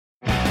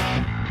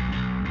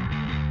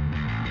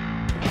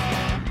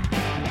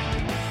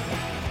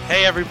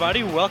Hey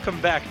everybody,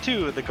 welcome back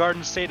to the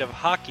Garden State of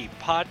Hockey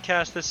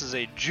podcast. This is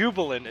a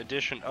jubilant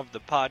edition of the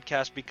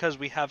podcast because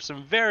we have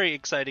some very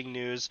exciting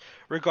news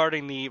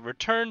regarding the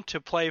return to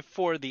play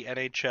for the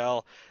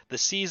NHL. The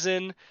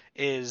season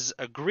is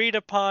agreed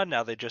upon.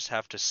 Now they just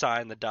have to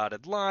sign the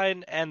dotted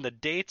line, and the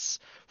dates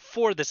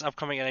for this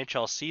upcoming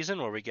NHL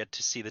season, where we get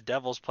to see the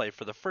Devils play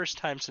for the first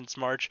time since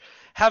March,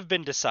 have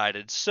been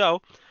decided.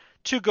 So,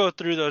 to go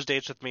through those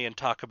dates with me and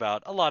talk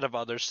about a lot of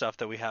other stuff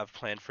that we have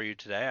planned for you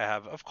today, I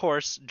have, of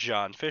course,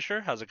 John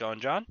Fisher. How's it going,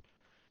 John?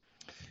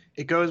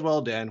 It goes well,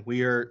 Dan.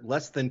 We are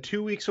less than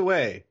 2 weeks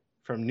away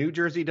from New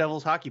Jersey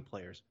Devils hockey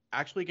players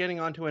actually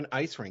getting onto an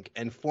ice rink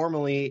and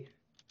formally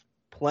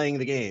playing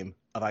the game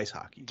of ice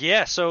hockey.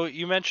 Yeah, so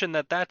you mentioned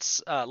that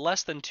that's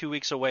less than 2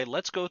 weeks away.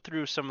 Let's go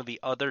through some of the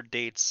other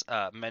dates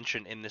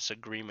mentioned in this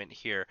agreement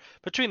here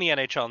between the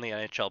NHL and the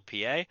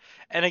NHLPA.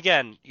 And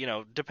again,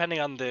 depending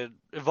on the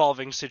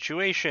evolving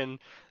situation,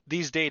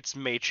 these dates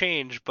may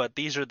change, but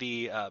these are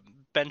the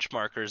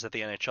benchmarkers that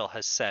the NHL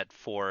has set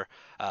for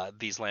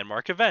these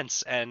landmark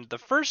events. And the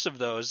first of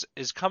those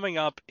is coming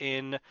up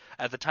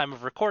at the time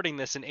of recording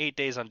this, in 8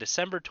 days on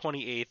December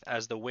 28th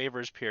as the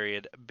waivers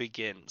period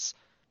begins.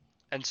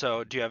 And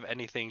so, do you have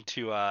anything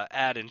to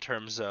add in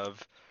terms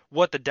of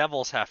what the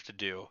Devils have to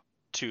do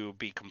to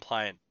be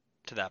compliant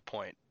to that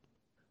point?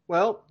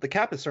 Well, the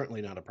cap is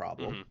certainly not a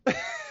problem.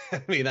 Mm-hmm.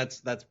 I mean,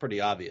 that's pretty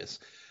obvious.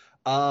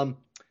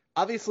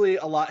 Obviously,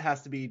 a lot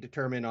has to be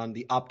determined on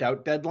the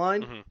opt-out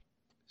deadline. Mm-hmm.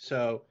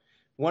 So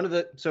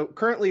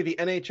currently the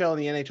NHL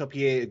and the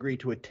NHLPA agreed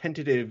to a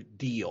tentative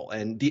deal,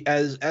 and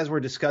as we're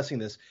discussing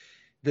this,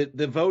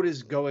 the vote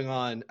is going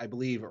on, I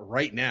believe,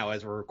 right now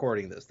as we're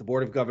recording this. The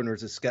Board of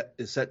Governors is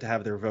set to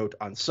have their vote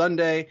on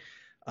Sunday.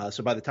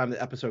 So by the time the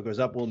episode goes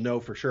up, we'll know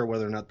for sure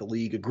whether or not the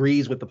league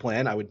agrees with the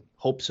plan. I would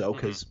hope so,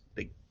 because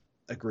they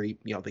agree,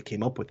 they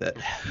came up with it.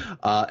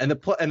 And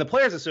the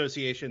Players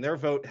Association, their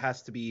vote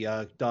has to be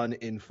done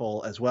in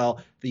full as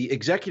well. The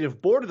executive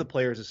board of the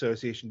Players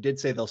Association did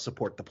say they'll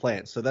support the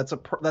plan, so that's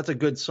a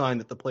good sign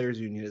that the Players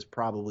Union is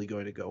probably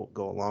going to go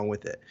along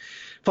with it.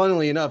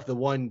 Funnily enough, the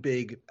one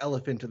big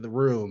elephant in the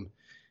room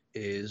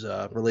is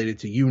related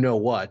to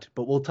what,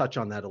 but we'll touch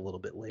on that a little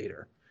bit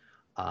later.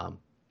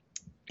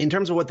 In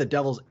terms of what the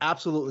Devils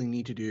absolutely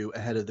need to do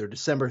ahead of their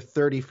December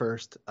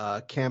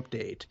 31st camp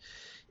date,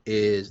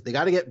 is they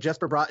got to get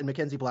Jesper Bratt and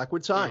Mackenzie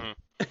Blackwood signed.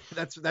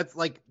 Mm-hmm. That's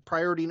like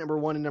priority number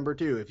 1 and number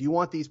 2. If you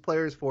want these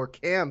players for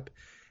camp,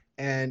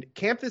 and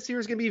camp this year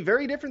is going to be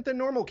very different than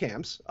normal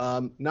camps.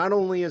 Not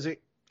only is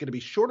it going to be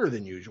shorter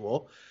than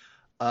usual,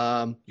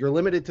 you're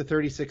limited to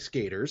 36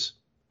 skaters.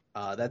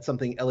 That's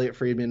something Elliot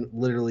Friedman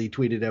literally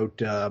tweeted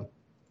out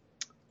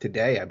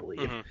today, I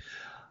believe,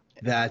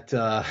 that,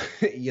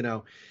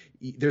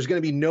 there's going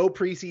to be no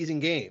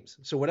preseason games.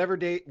 So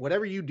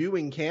whatever you do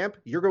in camp,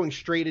 you're going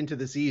straight into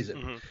the season.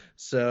 Mm-hmm.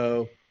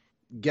 So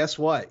guess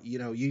what?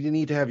 You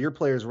need to have your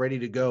players ready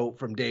to go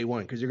from day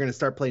one, because you're going to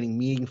start playing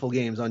meaningful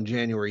games on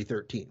January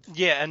 13th.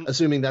 Yeah, and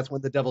assuming that's when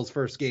the Devils'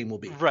 first game will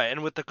be. Right,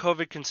 and with the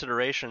COVID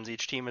considerations,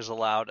 each team is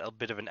allowed a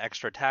bit of an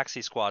extra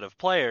taxi squad of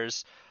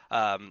players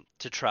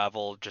to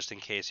travel, just in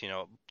case,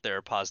 there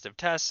are positive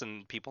tests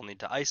and people need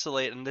to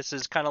isolate. And this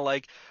is kind of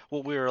like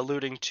what we were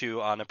alluding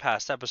to on a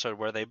past episode,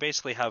 where they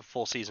basically have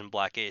full season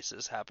black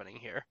aces happening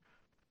here.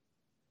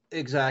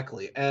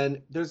 Exactly.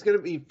 And there's going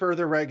to be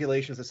further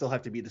regulations that still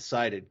have to be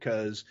decided,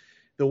 because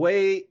the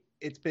way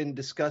it's been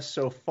discussed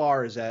so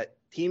far is that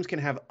teams can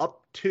have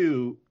up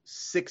to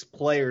 6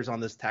 players on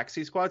this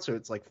taxi squad. So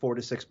it's like 4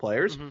 to 6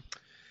 players. Mm-hmm.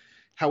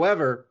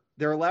 However,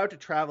 they're allowed to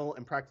travel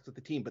and practice with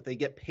the team, but they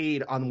get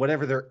paid on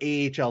whatever their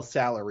AHL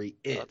salary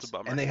is. That's a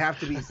bummer. And they have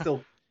to be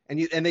still, and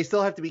they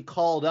still have to be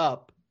called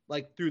up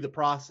like through the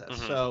process.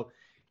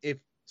 Mm-hmm.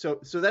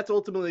 So that's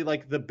ultimately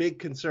like the big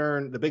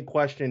concern, the big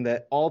question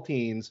that all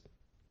teams,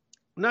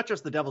 not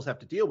just the Devils, have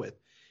to deal with,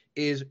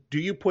 is do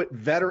you put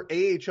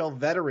AHL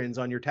veterans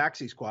on your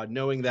taxi squad,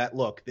 knowing that,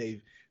 look,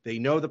 they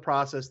know the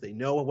process, they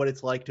know what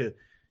it's like to,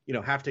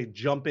 have to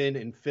jump in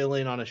and fill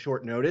in on a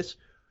short notice,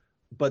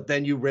 but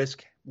then you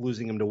risk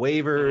losing them to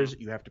waivers.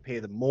 You have to pay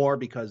them more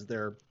because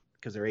they're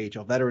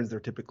AHL veterans.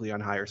 They're typically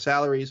on higher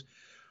salaries.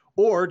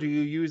 Or do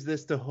you use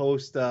this to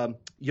host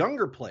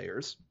younger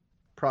players,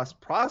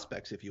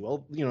 prospects, if you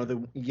will,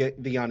 the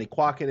Yanni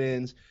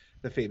Kuokkanens,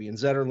 the Fabian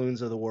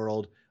Zetterlunds of the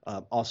world,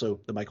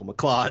 also the Michael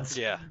McLeods,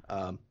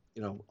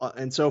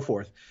 and so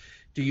forth.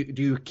 Do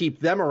you keep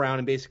them around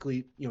and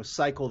basically,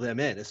 cycle them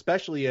in,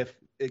 especially if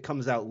it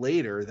comes out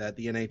later that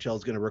the NHL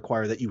is going to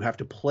require that you have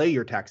to play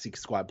your taxi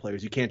squad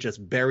players. You can't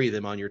just bury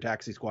them on your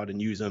taxi squad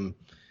and use them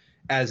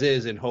as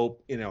is and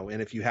hope,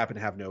 and if you happen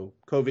to have no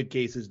COVID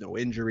cases, no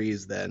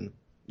injuries, then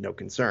no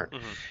concern.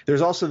 Mm-hmm.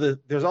 There's also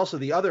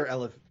the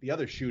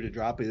other shoe to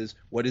drop is,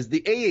 what is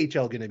the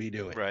AHL going to be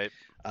doing? Right.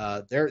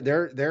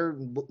 They're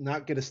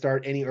not going to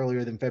start any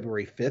earlier than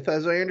February 5th,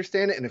 as I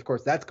understand it. And of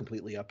course that's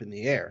completely up in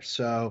the air.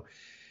 So,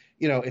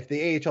 if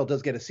the AHL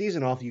does get a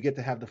season off, you get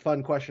to have the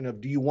fun question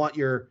of, do you want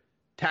your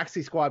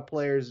taxi squad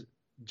players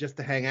just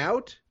to hang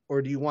out,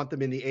 or do you want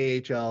them in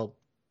the AHL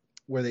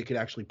where they could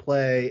actually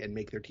play and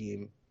make their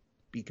team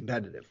be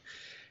competitive.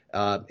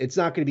 It's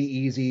not going to be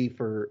easy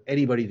for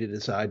anybody to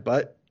decide,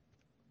 but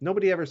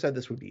nobody ever said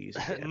this would be easy.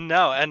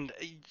 No, and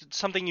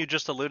something you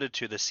just alluded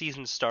to, the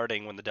season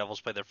starting when the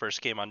Devils play their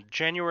first game on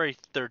January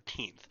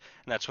 13th,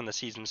 and that's when the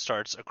season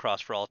starts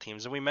across for all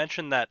teams. And we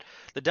mentioned that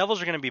the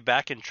Devils are going to be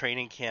back in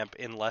training camp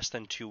in less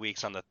than 2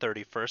 weeks on the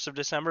 31st of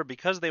December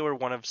because they were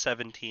one of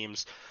 7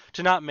 teams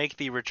to not make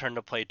the return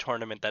to play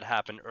tournament that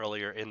happened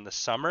earlier in the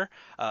summer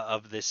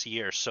of this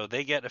year. So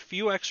they get a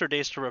few extra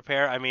days to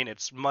prepare. I mean,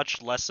 it's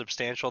much less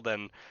substantial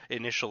than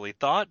initially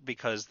thought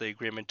because the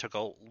agreement took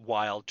a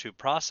while to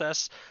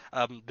process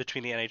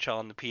between the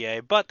NHL and the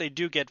PA, but they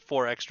do get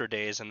 4 extra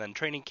days, and then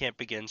training camp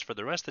begins for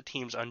the rest of the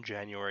teams on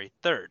January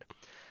 3rd.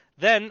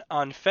 Then,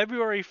 on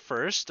February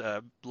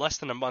 1st, less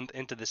than a month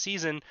into the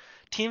season,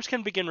 teams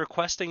can begin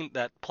requesting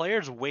that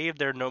players waive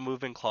their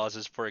no-movement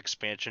clauses for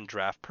expansion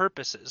draft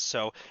purposes.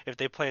 So, if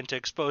they plan to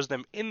expose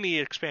them in the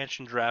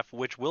expansion draft,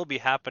 which will be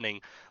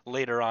happening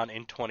later on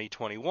in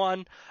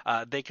 2021,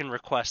 they can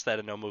request that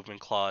a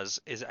no-movement clause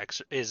is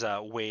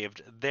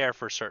waived there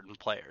for certain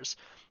players.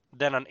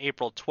 Then on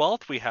April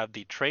 12th, we have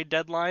the trade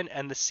deadline,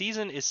 and the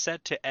season is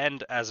set to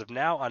end as of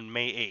now on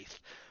May 8th,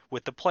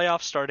 with the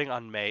playoffs starting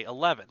on May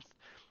 11th.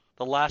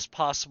 The last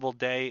possible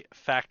day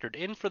factored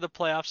in for the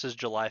playoffs is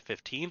July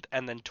 15th,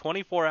 and then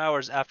 24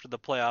 hours after the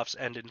playoffs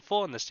end in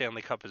full and the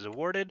Stanley Cup is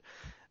awarded,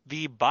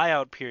 the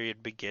buyout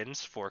period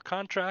begins for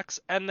contracts,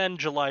 and then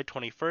July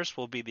 21st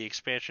will be the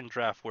expansion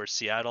draft where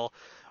Seattle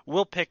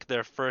will pick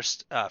their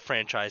first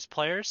franchise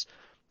players.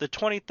 The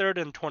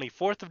 23rd and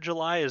 24th of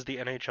July is the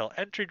NHL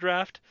entry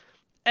draft,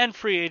 and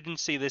free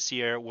agency this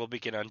year will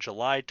begin on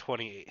July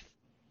 28th.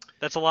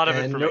 That's a lot of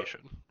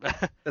information.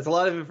 That's a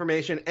lot of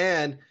information,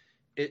 and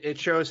it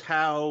shows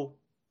how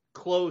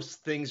close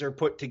things are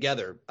put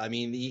together. I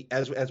mean,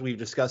 as we've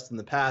discussed in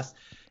the past,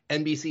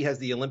 NBC has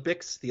the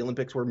Olympics. The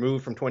Olympics were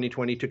moved from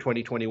 2020 to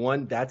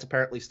 2021. That's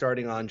apparently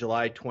starting on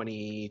July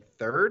 23rd.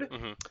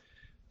 Mm-hmm.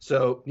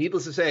 So,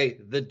 needless to say,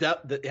 the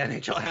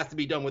NHL has to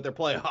be done with their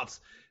playoffs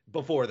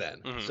before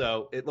then. Mm-hmm.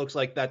 So it looks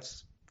like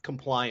that's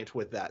compliant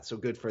with that. So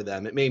good for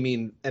them. It may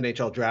mean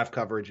NHL draft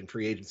coverage and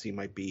free agency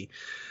might be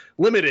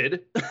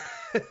limited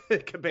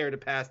compared to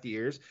past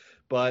years,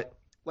 but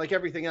like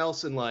everything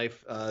else in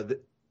life,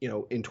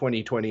 in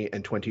 2020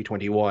 and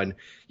 2021,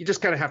 you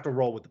just kind of have to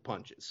roll with the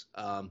punches.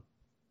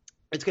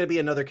 It's going to be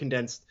another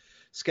condensed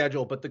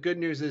schedule, but the good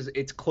news is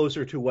it's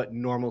closer to what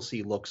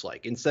normalcy looks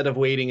like. Instead of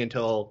waiting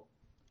until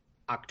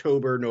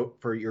October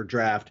for your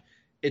draft,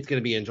 it's going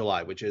to be in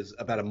July, which is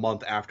about a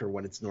month after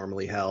when it's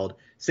normally held.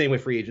 Same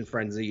with Free Agent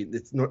Frenzy.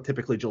 It's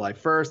typically July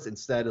 1st.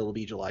 Instead, it'll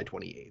be July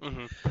 28th.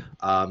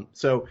 Mm-hmm.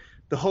 So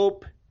the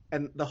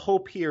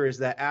hope here is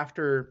that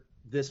after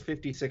this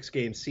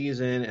 56-game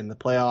season and the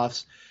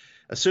playoffs,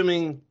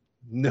 assuming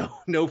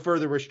no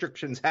further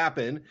restrictions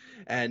happen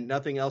and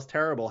nothing else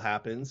terrible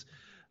happens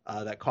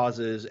that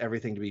causes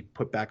everything to be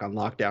put back on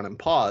lockdown and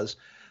pause,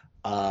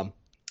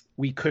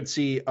 we could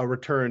see a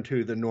return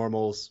to the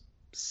normals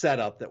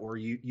setup that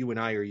you and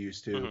I are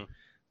used to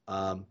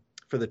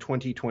for the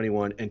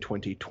 2021 and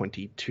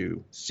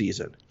 2022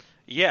 season.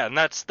 Yeah, and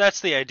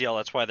that's the ideal.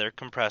 That's why they're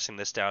compressing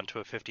this down to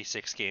a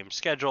 56-game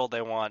schedule.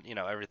 They want,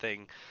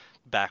 everything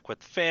back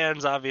with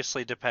fans,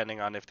 obviously, depending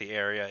on if the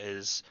area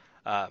is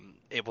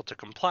able to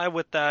comply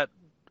with that,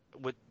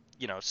 with,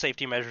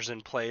 safety measures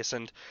in place.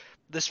 And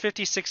this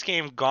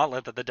 56-game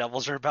gauntlet that the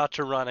Devils are about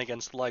to run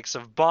against the likes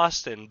of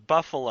Boston,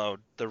 Buffalo,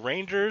 the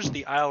Rangers,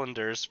 the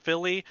Islanders,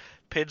 Philly,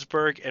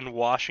 Pittsburgh, and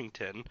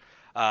Washington,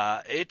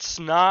 it's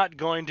not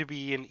going to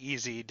be an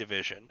easy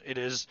division. It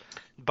is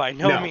by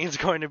no means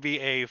going to be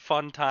a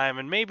fun time,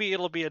 and maybe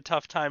it'll be a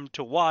tough time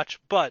to watch,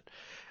 but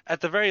at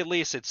the very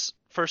least, it's,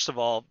 first of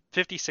all,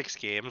 56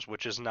 games,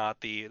 which is not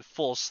the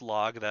full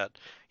slog that,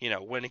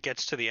 when it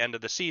gets to the end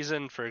of the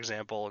season, for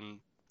example, in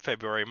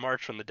February,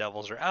 March, when the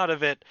Devils are out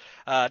of it,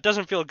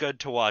 doesn't feel good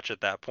to watch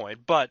at that point.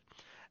 But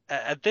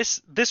at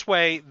this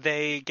way,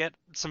 they get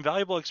some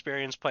valuable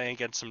experience playing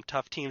against some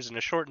tough teams in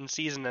a shortened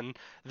season, and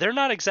they're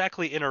not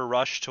exactly in a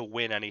rush to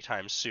win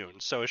anytime soon.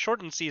 So a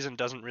shortened season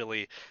doesn't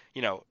really,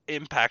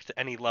 impact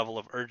any level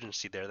of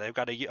urgency there. They've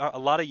got a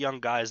lot of young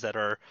guys that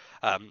are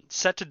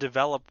set to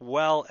develop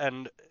well,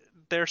 and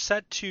they're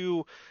set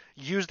to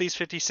use these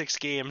 56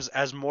 games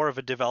as more of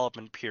a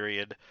development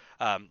period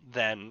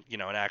than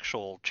an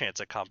actual chance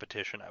at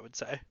competition, I would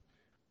say.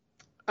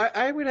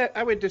 I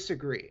would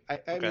disagree.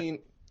 I mean,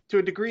 to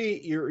a degree,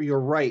 you're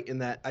right in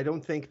that I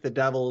don't think the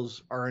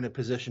Devils are in a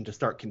position to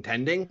start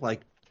contending.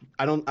 Like,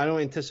 I don't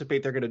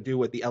anticipate they're going to do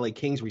what the LA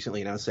Kings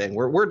recently announced, saying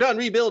we're done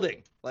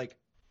rebuilding. Like,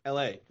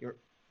 LA,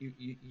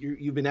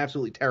 you've been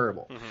absolutely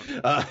terrible.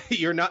 Mm-hmm.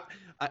 You're not.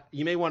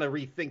 You may want to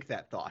rethink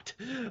that thought.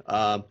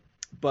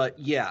 But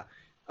yeah,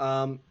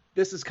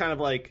 this is kind of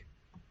like,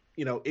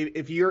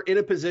 if you're in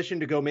a position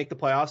to go make the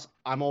playoffs,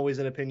 I'm always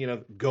in opinion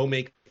of go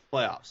make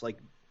playoffs. Like,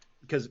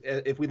 because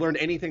if we learned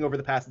anything over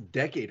the past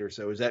decade or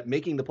so, is that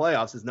making the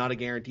playoffs is not a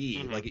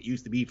guarantee like it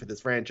used to be for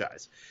this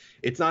franchise.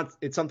 It's not.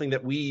 It's something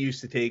that we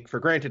used to take for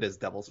granted as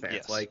Devils fans.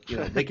 Yes. Like,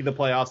 making the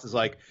playoffs is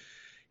like,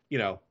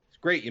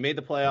 great, you made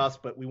the playoffs,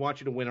 but we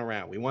want you to win a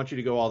round. We want you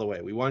to go all the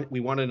way. We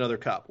want another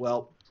cup.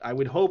 Well, I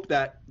would hope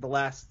that the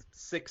last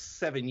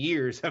 6-7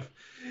 years have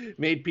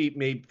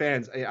made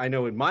fans. I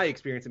know in my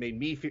experience, it made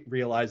me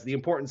realize the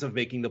importance of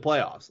making the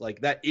playoffs.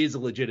 Like that is a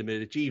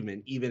legitimate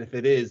achievement, even if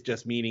it is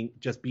just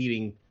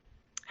beating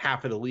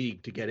half of the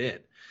league to get in.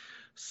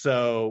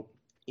 So,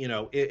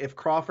 if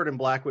Crawford and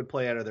Blackwood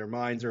play out of their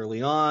minds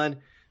early on,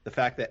 the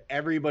fact that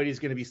everybody's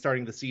going to be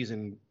starting the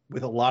season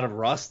with a lot of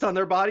rust on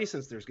their body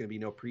since there's going to be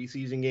no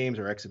preseason games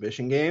or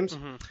exhibition games.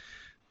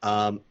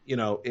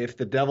 If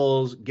the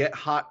Devils get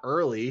hot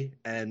early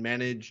and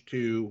manage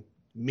to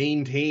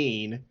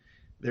maintain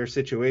their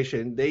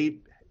situation,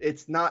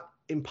 it's not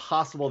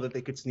impossible that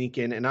they could sneak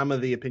in. And I'm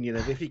of the opinion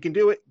of if you can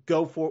do it,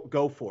 go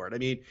for it. I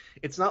mean,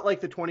 it's not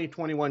like the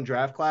 2021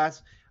 draft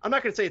class. I'm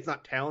not going to say it's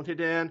not talented,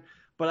 Dan,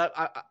 but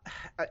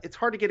it's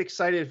hard to get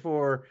excited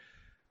for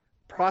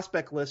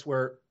prospect lists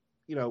where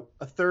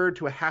a third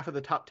to a half of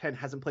the top 10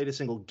 hasn't played a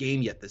single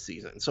game yet this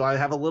season. So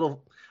I'm a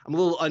little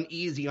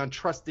uneasy on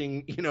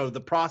trusting, the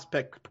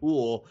prospect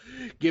pool,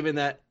 given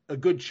that a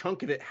good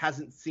chunk of it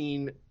hasn't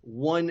seen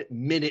 1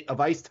 minute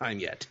of ice time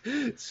yet.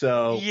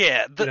 So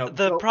yeah,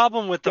 the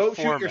problem with the format,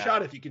 shoot your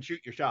shot if you can shoot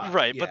your shot.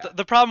 Right, yeah. But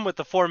the problem with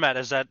the format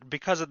is that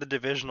because of the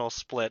divisional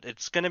split,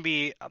 it's going to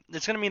mean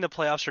the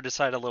playoffs are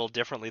decided a little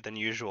differently than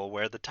usual,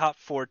 where the top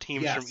 4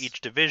 teams from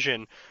each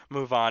division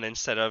move on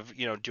instead of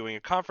doing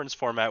a conference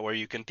format where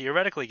you can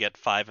theoretically get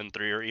 5-3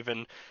 or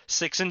even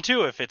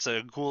 6-2 if it's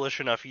a ghoulish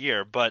enough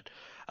year. But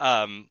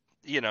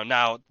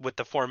now with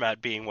the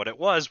format being what it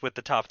was, with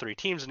the top 3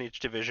 teams in each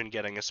division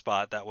getting a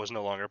spot, that was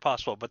no longer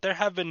possible. But there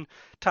have been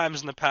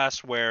times in the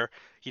past where,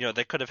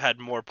 they could have had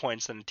more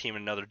points than a team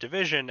in another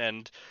division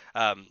and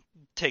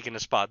taken a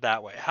spot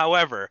that way.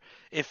 However,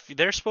 if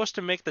they're supposed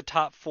to make the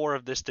top 4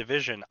 of this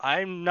division,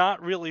 I'm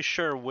not really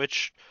sure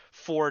which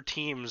 4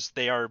 teams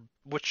they are,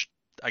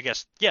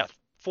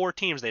 4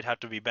 teams they'd have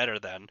to be better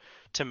than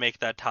to make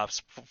that top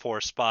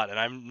 4 spot. And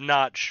I'm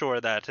not sure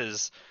that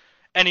is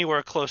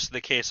anywhere close to the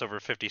case over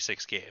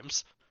 56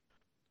 games.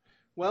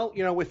 Well,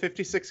 with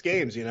 56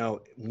 games,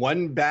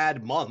 one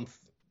bad month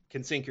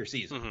can sink your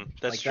season.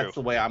 That's true. That's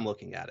the way I'm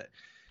looking at it.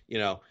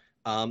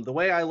 The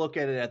way I look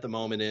at it at the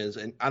moment is,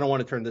 and I don't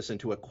want to turn this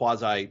into a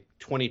quasi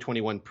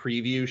 2021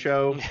 preview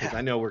show because I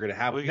know we're going to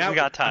have. We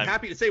got time. I'm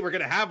happy to say we're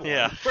going to have one.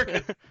 Yeah.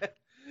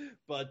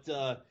 But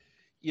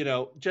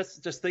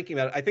just thinking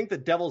about it, I think the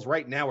Devils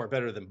right now are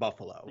better than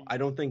Buffalo. I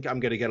don't think I'm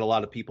going to get a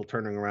lot of people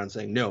turning around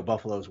saying, no,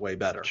 Buffalo's way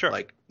better. Sure.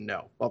 Like,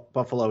 no,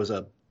 Buffalo is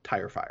a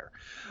tire fire.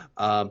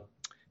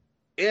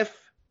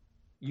 If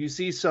you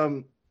see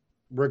some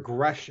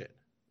regression,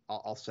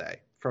 I'll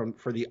say,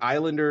 for the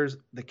Islanders,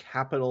 the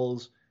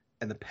Capitals,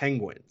 and the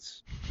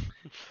Penguins,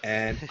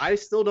 and I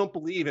still don't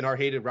believe in our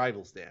hated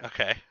rivals, Dan.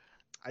 Okay.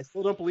 I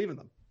still don't believe in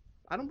them.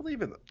 I don't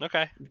believe in them.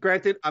 Okay.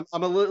 Granted,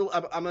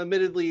 I'm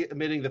admittedly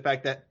admitting the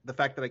fact that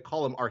I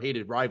call them our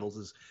hated rivals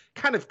is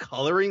kind of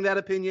coloring that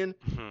opinion,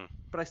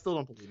 but I still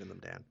don't believe in them,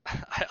 Dan.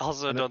 I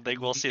also don't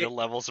think we'll see the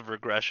levels of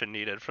regression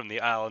needed from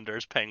the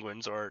Islanders,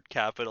 Penguins, or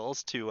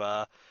Capitals to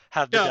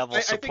have the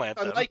Devils supplant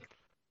them.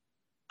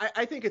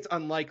 I think it's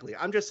unlikely.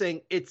 I'm just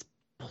saying it's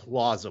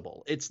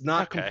plausible. It's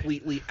not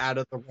completely out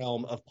of the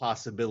realm of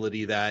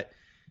possibility that,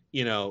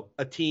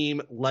 a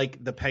team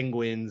like the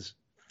Penguins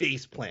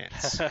face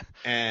plants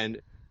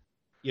and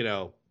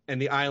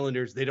the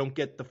Islanders, they don't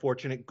get the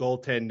fortunate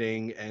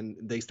goaltending and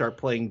they start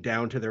playing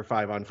down to their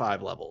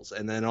 5-on-5 levels.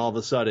 And then all of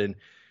a sudden,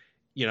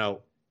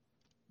 the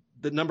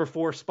number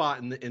 4 spot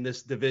in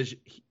this division,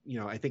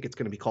 I think it's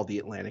going to be called the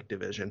Atlantic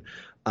Division,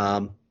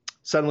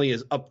 suddenly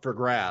is up for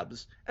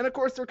grabs. And of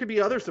course there could be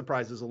other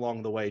surprises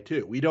along the way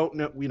too. We don't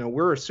know,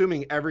 we're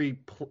assuming every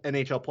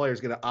NHL player is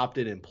going to opt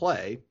in and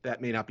play. That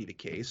may not be the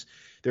case.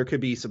 There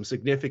could be some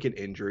significant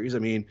injuries. I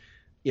mean,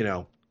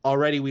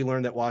 already we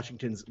learned that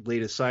Washington's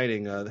latest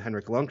signing,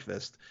 Henrik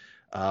Lundqvist,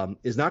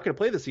 is not going to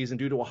play this season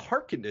due to a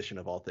heart condition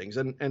of all things.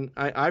 And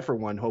I for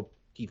one, hope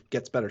he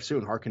gets better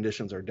soon. Heart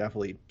conditions are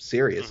definitely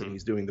serious, and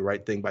he's doing the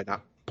right thing by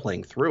not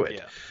playing through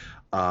it.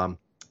 Yeah.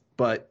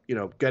 But,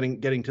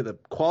 getting to the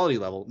quality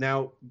level.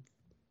 Now,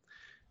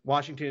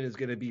 Washington is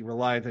going to be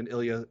reliant on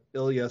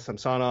Ilya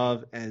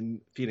Samsonov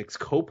and Phoenix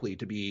Copley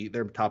to be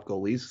their top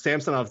goalies.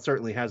 Samsonov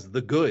certainly has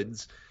the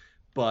goods,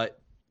 but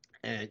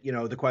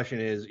the question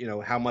is,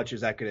 how much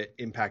is that going to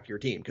impact your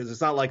team? Because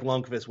it's not like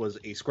Lundqvist was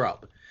a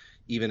scrub,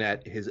 even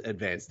at his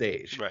advanced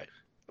age. Right.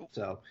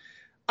 So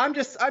I'm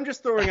just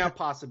throwing out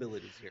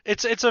possibilities here.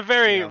 It's a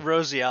very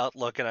rosy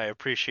outlook, and I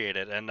appreciate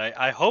it. And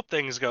I hope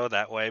things go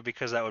that way,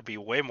 because that would be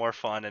way more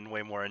fun and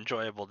way more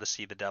enjoyable to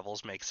see the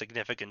Devils make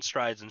significant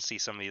strides and see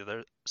some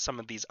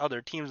of these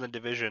other teams in the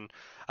division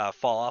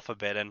fall off a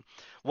bit. And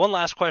one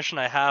last question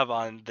I have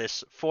on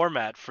this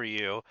format for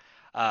you.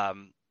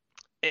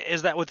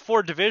 Is that with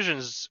 4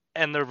 divisions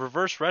and the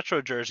reverse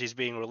retro jerseys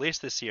being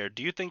released this year,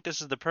 do you think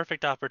this is the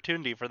perfect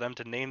opportunity for them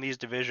to name these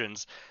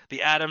divisions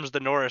the Adams,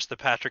 the Norris, the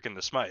Patrick, and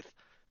the Smythe?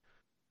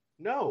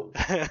 No.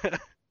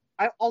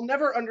 I'll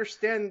never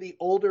understand the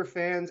older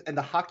fans and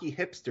the hockey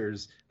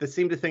hipsters that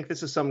seem to think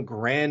this is some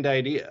grand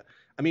idea.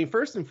 I mean,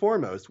 first and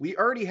foremost, we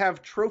already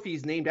have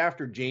trophies named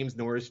after James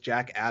Norris,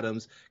 Jack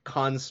Adams,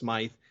 Conn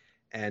Smythe,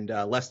 and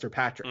Lester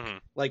Patrick. Mm-hmm.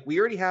 Like, we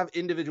already have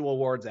individual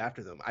awards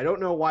after them. I don't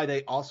know why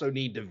they also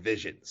need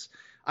divisions.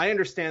 I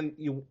understand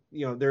you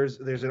know there's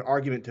an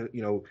argument to,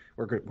 you know,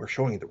 we're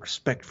showing the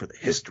respect for the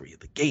history of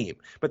the game,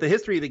 but the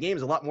history of the game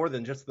is a lot more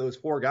than just those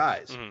four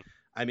guys. Mm-hmm.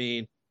 I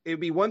mean, it would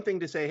be one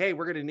thing to say, hey,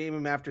 we're going to name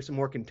them after some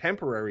more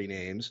contemporary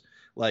names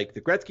like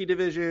the Gretzky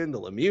division,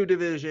 the Lemieux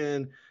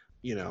division.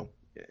 You know,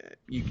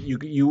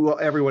 you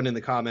everyone in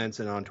the comments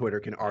and on Twitter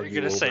can argue.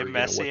 You're going to say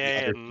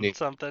Messier, you know, and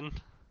something?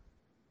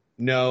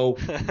 No.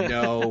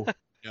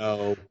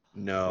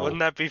 Wouldn't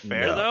that be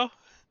fair though?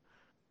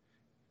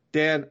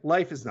 Dan,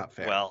 life is not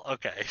fair. Well,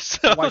 okay.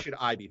 So why should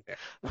I be fair?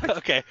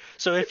 Okay,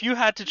 so if you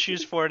had to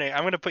choose four names,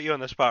 I'm going to put you on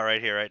the spot right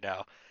here, right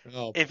now.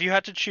 Oh. If you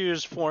had to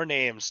choose four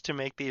names to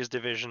make these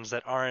divisions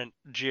that aren't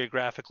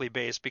geographically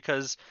based,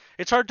 because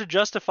it's hard to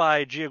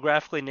justify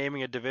geographically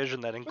naming a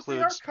division that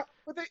includes.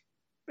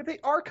 But they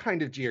are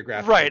kind of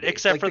geographically right, based.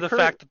 except like for the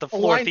fact that the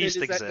Northeast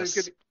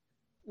exists.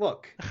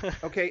 Look,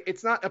 okay,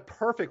 it's not a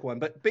perfect one,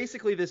 but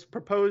basically this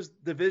proposed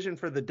division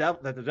for that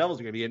the Devils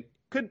are going to be in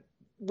could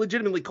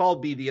legitimately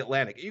be the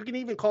Atlantic. You can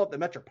even call it the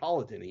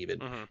Metropolitan even.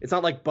 Mm-hmm. It's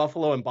not like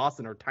Buffalo and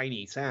Boston are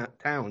tiny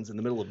towns in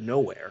the middle of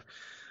nowhere.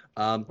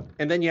 And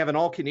then you have an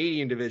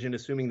all-Canadian division,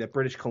 assuming that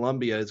British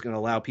Columbia is going to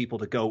allow people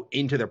to go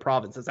into their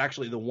province. That's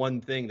actually the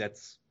one thing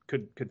that's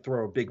could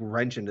throw a big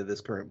wrench into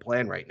this current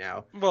plan right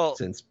now. Well,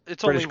 since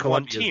it's British only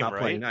Columbia one team, is not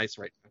right? playing nice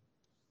right now.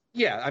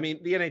 Yeah, I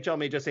mean, the NHL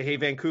may just say, hey,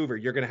 Vancouver,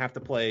 you're going to have to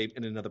play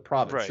in another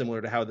province, right.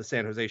 Similar to how the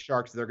San Jose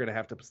Sharks, they're going to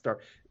have to start.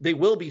 They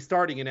will be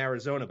starting in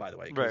Arizona, by the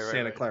way, because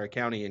Santa Clara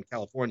County in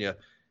California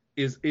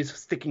is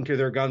sticking to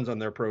their guns on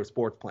their pro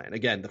sports plan.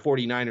 Again, the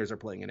 49ers are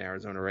playing in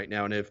Arizona right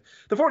now, and if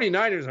the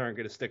 49ers aren't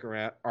going to stick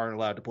around, aren't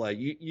allowed to play,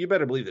 you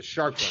better believe the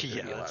Sharks aren't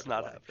going to be allowed to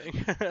play.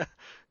 Yeah, that's not happening.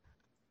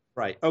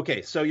 Right.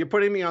 Okay, so you're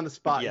putting me on the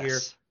spot yes. here.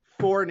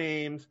 Four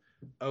names.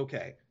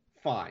 Okay,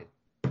 fine.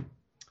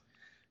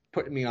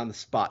 Putting me on the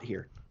spot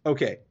here.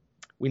 Okay.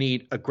 We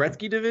need a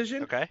Gretzky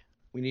division. Okay.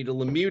 We need a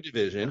Lemieux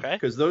division. Okay.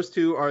 Because those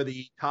two are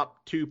the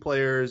top two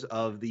players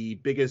of the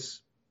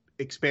biggest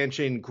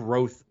expansion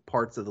growth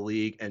parts of the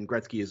league, and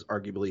Gretzky is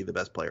arguably the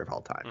best player of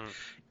all time.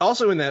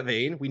 Also in that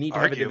vein, we need to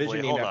have a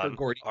division named after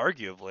Gordy.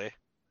 Arguably.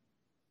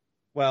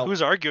 Well,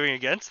 who's arguing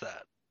against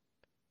that?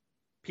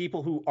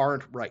 People who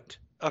aren't right.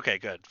 Okay,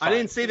 good. Fine. I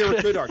didn't say they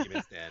were good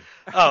arguments, Dan.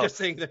 I'm just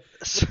saying that.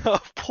 So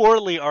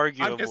poorly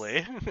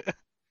arguably.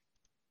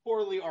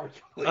 Poorly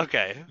arguably.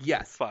 Okay.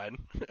 Yes. Fine.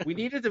 We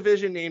need a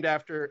division named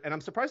after, and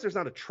I'm surprised there's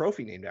not a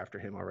trophy named after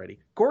him already.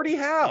 Gordie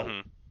Howe.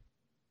 Mm-hmm.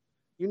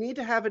 You need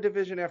to have a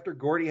division after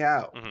Gordie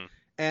Howe. Mm-hmm.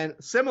 And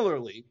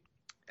similarly,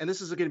 and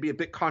this is going to be a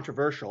bit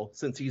controversial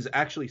since he's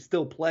actually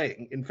still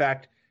playing. In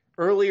fact,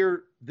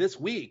 earlier this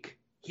week,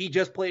 he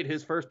just played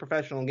his first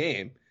professional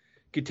game.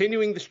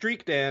 Continuing the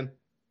streak, Dan,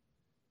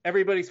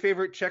 everybody's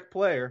favorite Czech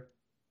player,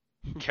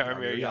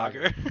 Jaromir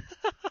Jagr.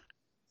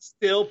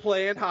 still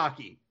playing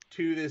hockey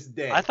to this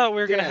day. I thought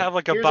we were going to have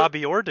like a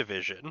Bobby Orr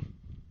division.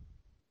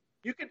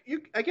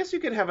 I guess you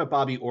could have a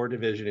Bobby Orr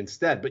division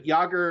instead, but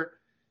Jagr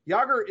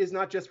is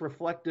not just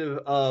reflective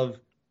of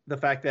the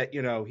fact that,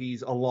 you know,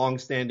 he's a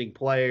long-standing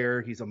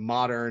player, he's a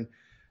modern,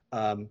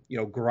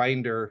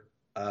 grinder.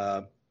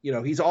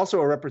 He's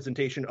also a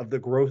representation of the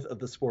growth of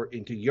the sport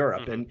into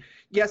Europe. Mm-hmm. And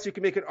yes, you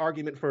can make an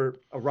argument for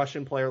a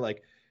Russian player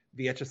like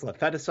Vyacheslav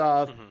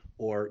Fedosov, mm-hmm.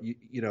 or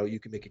you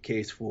can make a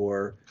case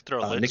for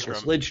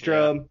Nicholas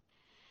Lidstrom. Yeah.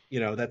 You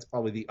know, that's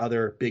probably the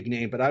other big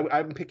name. But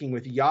I'm picking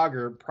with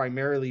Jagr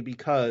primarily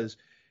because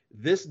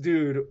this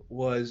dude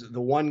was the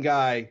one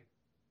guy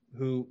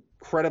who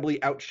credibly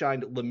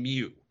outshined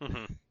Lemieux.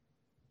 Mm-hmm.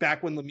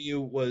 Back when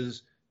Lemieux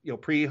was,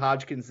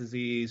 pre-Hodgkin's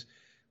disease,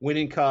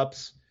 winning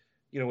cups,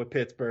 with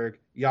Pittsburgh,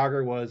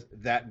 Jagr was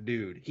that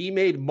dude. He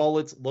made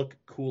mullets look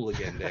cool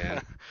again,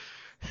 Dan.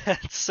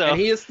 And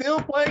he is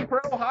still playing pro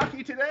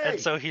hockey today. And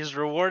so he's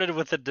rewarded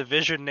with a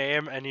division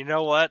name, and you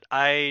know what?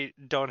 I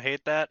don't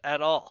hate that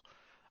at all.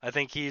 I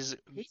think he's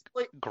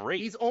great.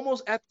 He's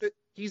almost at the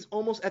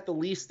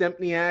Lee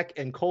Stempniak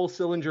and Cole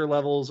Sillinger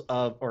levels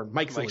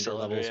Mike Sillinger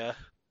levels.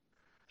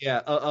 Yeah,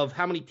 of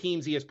how many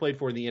teams he has played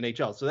for in the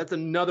NHL. So that's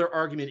another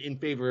argument in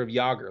favor of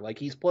Jagr. Like,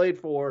 he's played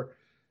for,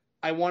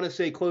 I want to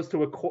say, close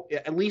to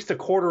at least a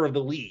quarter of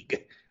the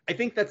league. I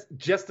think that's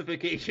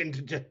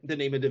justification to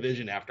name a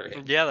division after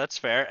him. Yeah, that's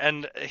fair.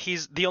 And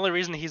the only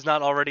reason he's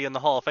not already in the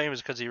Hall of Fame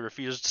is because he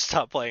refused to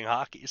stop playing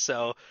hockey.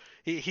 So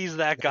he's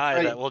that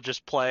guy that will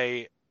just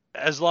play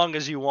as long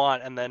as you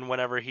want, and then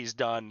whenever he's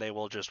done, they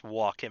will just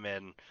walk him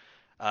in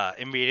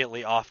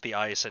immediately off the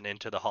ice and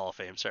into the Hall of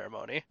Fame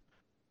ceremony.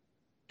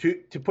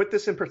 To put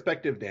this in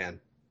perspective, Dan,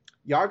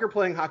 Jagr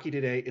playing hockey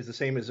today is the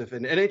same as if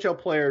an NHL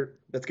player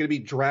that's going to be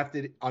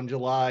drafted on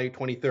July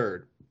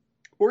 23rd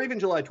or even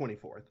July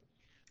 24th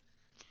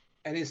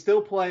and is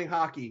still playing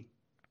hockey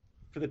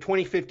for the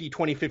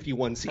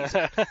 2050-2051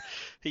 season.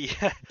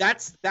 Yeah.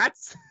 That's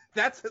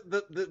That's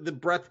the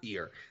breadth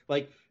here.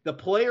 Like, the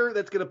player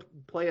that's going to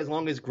play as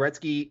long as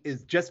Gretzky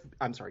is just,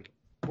 I'm sorry,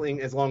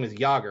 playing as long as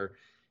Jágr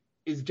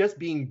is just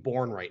being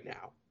born right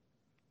now.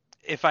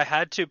 If I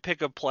had to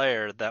pick a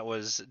player that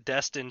was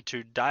destined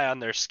to die on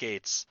their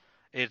skates,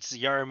 it's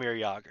Jaromir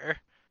Jágr.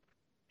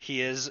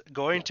 He is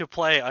going to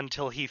play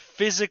until he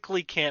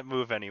physically can't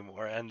move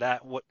anymore, and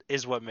that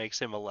is what makes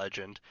him a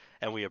legend,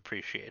 and we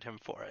appreciate him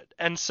for it.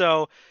 And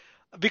so,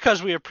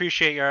 because we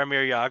appreciate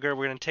Jaromir Jágr,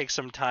 we're going to take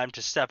some time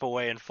to step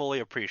away and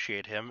fully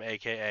appreciate him,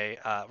 aka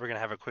we're going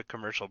to have a quick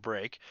commercial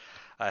break.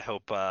 I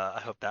hope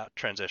that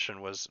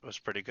transition was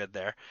pretty good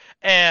there.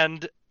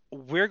 And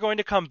we're going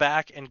to come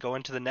back and go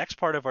into the next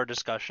part of our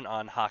discussion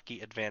on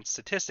hockey advanced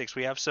statistics.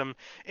 We have some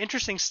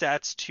interesting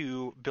stats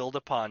to build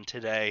upon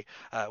today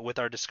with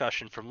our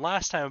discussion from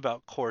last time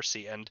about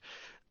Corsi, and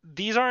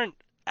these aren't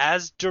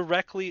as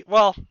directly,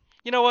 well,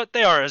 you know what?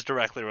 They are as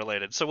directly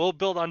related. So we'll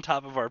build on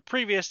top of our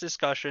previous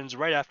discussions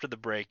right after the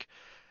break,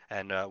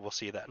 and we'll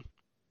see you then.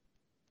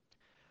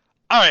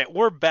 All right,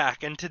 we're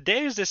back, and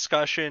today's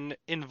discussion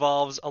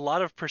involves a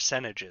lot of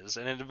percentages,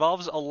 and it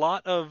involves a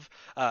lot of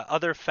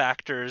other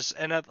factors,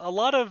 and a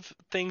lot of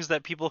things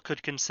that people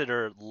could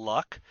consider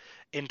luck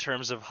in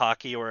terms of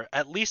hockey, or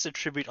at least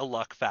attribute a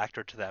luck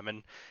factor to them.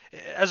 And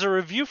as a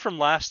review from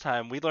last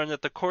time, we learned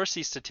that the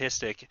Corsi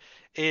statistic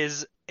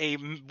is a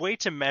way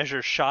to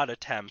measure shot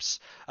attempts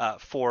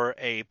for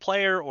a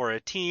player or a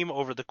team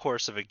over the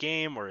course of a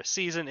game or a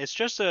season. It's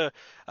just a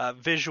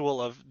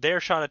visual of their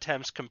shot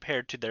attempts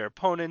compared to their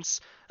opponents,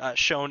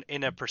 shown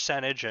in a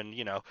percentage. And,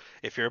 you know,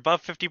 if you're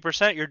above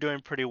 50%, you're doing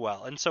pretty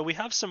well. And so we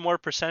have some more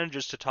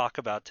percentages to talk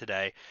about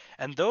today.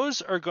 And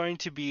those are going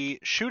to be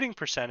shooting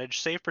percentage,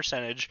 save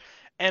percentage,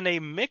 and a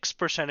mixed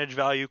percentage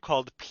value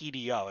called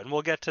PDO. And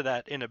we'll get to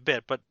that in a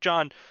bit. But,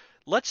 John,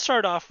 let's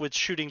start off with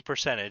shooting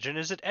percentage. And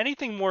is it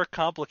anything more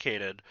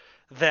complicated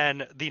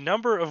than the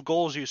number of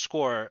goals you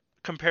score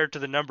compared to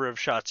the number of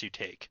shots you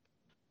take?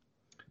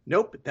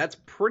 Nope, that's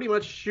pretty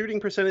much shooting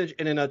percentage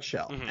in a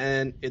nutshell. Mm-hmm.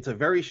 And it's a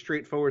very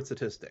straightforward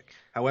statistic.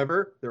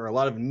 However, there are a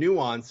lot of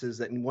nuances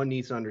that one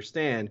needs to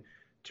understand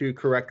to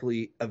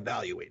correctly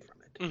evaluate from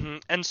it. Mm-hmm.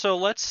 And so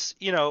let's,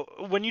 you know,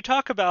 when you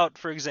talk about,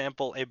 for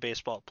example, a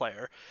baseball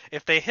player,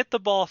 if they hit the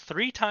ball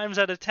 3 times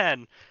out of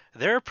 10,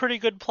 they're a pretty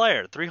good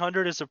player.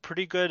 300 is a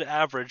pretty good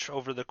average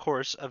over the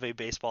course of a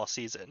baseball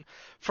season.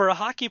 For a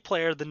hockey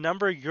player, the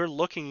number you're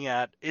looking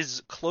at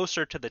is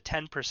closer to the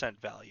 10%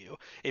 value.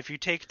 If you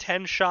take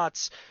 10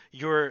 shots,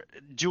 you're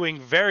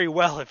doing very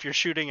well if you're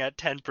shooting at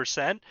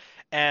 10%.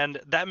 And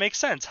that makes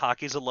sense.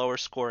 Hockey's a lower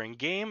scoring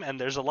game, and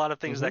there's a lot of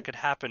things that could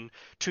happen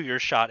to your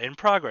shot in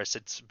progress.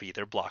 It's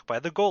either blocked by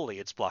the goalie,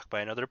 it's blocked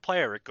by another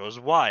player, it goes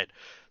wide.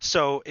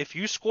 So if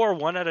you score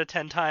 1 out of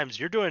 10 times,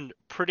 you're doing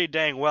pretty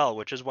dang well,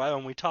 which is why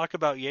when we talk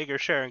about Yegor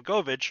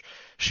Sharangovich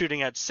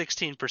shooting at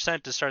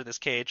 16% to start this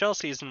KHL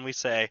season, we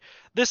say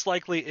this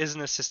likely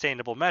isn't a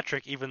sustainable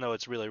metric, even though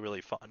it's really,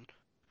 really fun.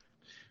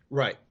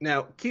 Right.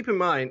 Now, keep in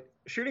mind,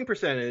 shooting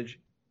percentage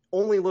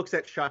only looks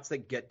at shots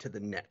that get to the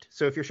net.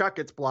 So if your shot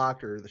gets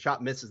blocked or the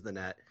shot misses the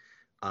net,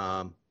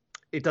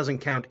 it doesn't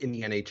count in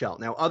the NHL.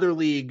 Now, other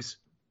leagues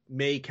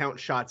may count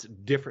shots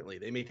differently.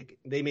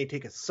 They may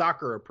take a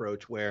soccer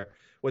approach where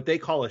what they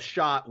call a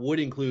shot would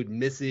include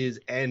misses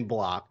and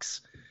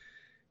blocks.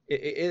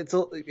 It's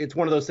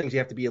one of those things you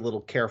have to be a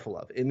little careful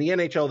of. In the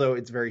NHL, though,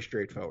 it's very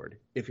straightforward.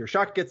 If your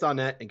shot gets on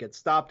net and gets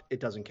stopped, it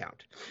doesn't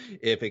count.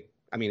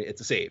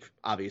 It's a save,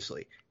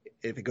 obviously.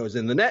 If it goes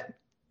in the net,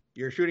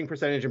 your shooting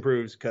percentage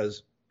improves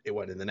because it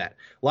went in the net.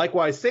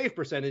 Likewise, save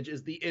percentage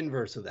is the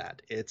inverse of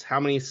that. It's how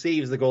many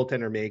saves the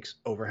goaltender makes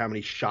over how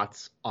many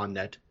shots on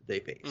net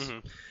they face. Mm-hmm.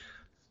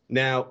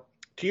 Now,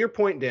 to your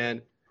point,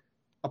 Dan,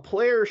 a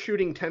player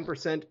shooting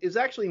 10% is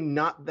actually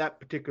not that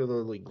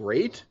particularly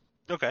great.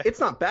 Okay. It's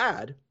not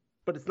bad,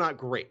 but it's not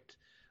great.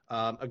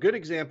 A good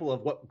example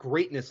of what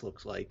greatness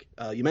looks like,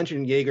 you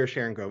mentioned Yegor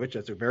Sharangovich.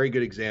 That's a very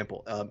good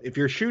example. If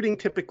you're shooting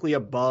typically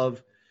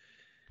above,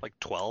 like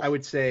 12, I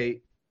would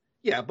say,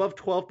 above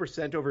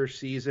 12% over a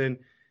season,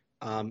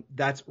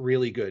 that's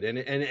really good.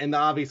 And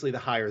obviously the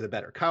higher the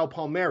better. Kyle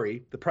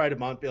Palmieri, the pride of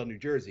Montvale, New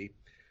Jersey,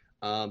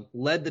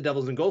 led the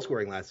Devils in goal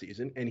scoring last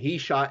season, and he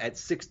shot at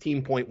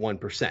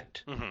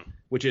 16.1%,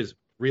 which is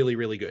really,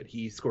 really good.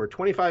 He scored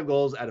 25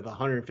 goals out of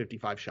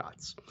 155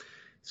 shots.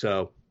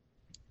 So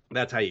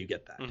that's how you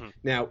get that. Mm-hmm.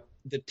 Now,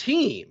 the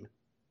team,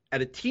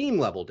 at a team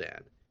level,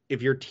 Dan,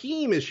 if your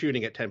team is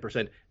shooting at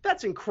 10%,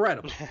 that's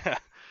incredible.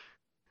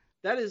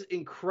 That is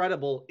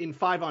incredible in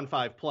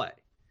 5-on-5 play.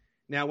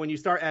 Now, when you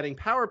start adding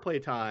power play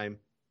time,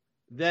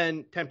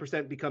 then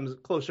 10% becomes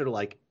closer to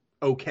like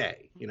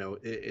okay. You know,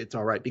 it's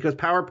all right. Because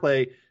power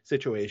play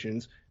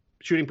situations,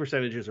 shooting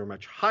percentages are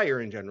much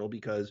higher in general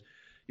because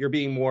you're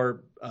being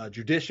more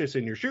judicious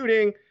in your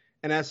shooting,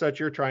 and as such,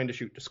 you're trying to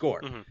shoot to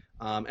score.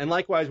 Mm-hmm. And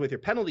likewise with your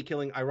penalty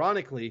killing,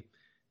 ironically,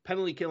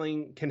 penalty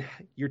killing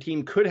your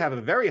team could have a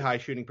very high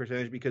shooting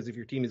percentage because if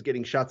your team is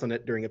getting shots on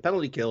it during a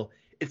penalty kill,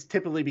 it's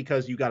typically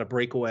because you got a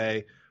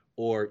breakaway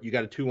or you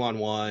got a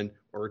 2-on-1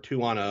 or a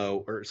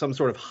 2-on-0 or some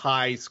sort of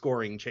high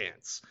scoring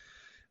chance.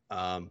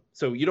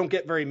 So you don't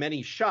get very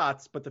many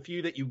shots, but the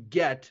few that you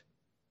get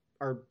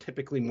are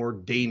typically more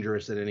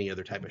dangerous than any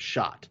other type of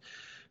shot.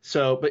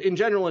 So, but in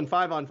general, in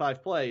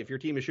 5-on-5 play, if your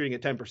team is shooting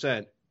at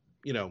 10%,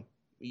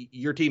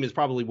 your team is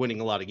probably winning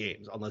a lot of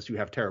games unless you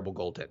have terrible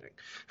goaltending.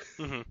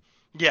 Mm-hmm.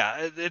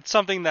 Yeah, it's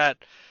something that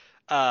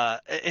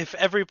if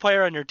every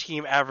player on your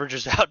team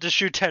averages out to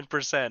shoot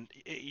 10%,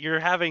 you're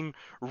having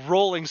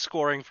rolling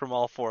scoring from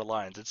all four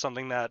lines. It's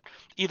something that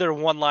either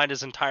one line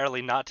is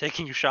entirely not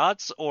taking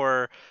shots,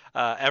 or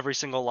every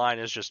single line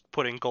is just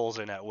putting goals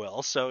in at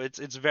will. So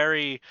it's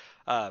very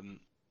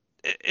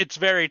it's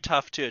very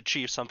tough to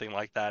achieve something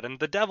like that. And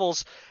the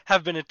Devils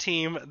have been a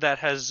team that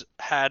has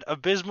had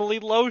abysmally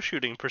low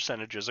shooting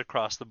percentages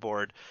across the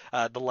board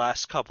the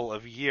last couple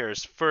of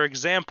years. For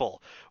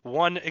example,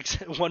 one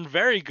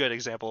very good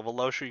example of a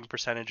low shooting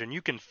percentage, and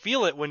you can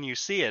feel it when you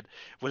see it,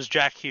 was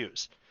Jack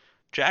Hughes.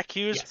 Jack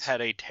Hughes had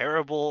a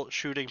terrible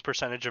shooting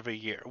percentage of a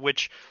year,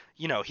 which,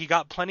 he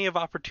got plenty of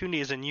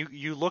opportunities, and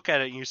you look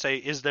at it and you say,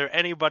 is there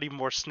anybody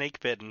more snake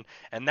bitten?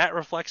 And that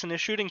reflects in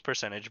his shooting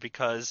percentage,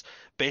 because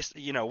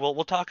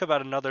we'll talk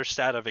about another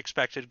stat of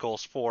expected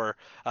goals for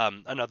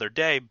another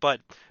day, but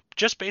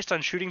just based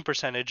on shooting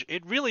percentage,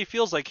 it really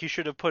feels like he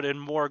should have put in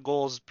more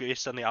goals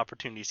based on the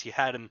opportunities he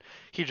had, and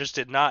he just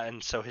did not.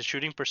 And so his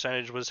shooting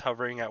percentage was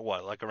hovering at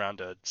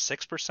around a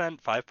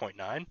 6%,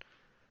 5.9?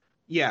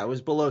 Yeah, it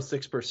was below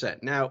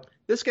 6%. Now,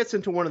 this gets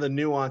into one of the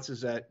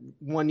nuances that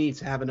one needs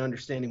to have an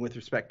understanding with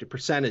respect to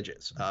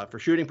percentages for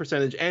shooting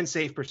percentage and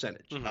save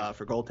percentage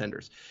for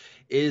goaltenders,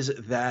 is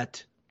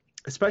that,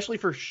 especially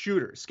for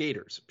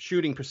skaters,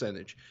 shooting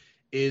percentage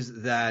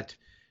is that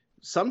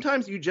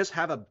sometimes you just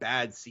have a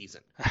bad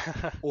season,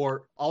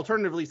 or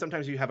alternatively,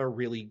 sometimes you have a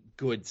really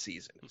good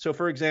season. So,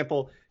 for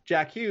example,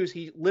 Jack Hughes,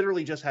 he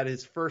literally just had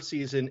his first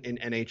season in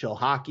NHL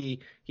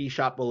hockey. He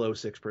shot below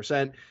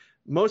 6%.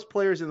 Most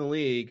players in the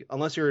league,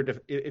 unless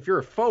if you're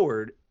a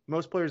forward,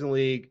 most players in the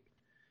league,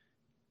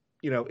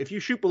 if you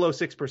shoot below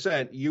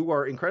 6%, you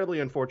are incredibly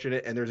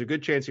unfortunate, and there's a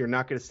good chance you're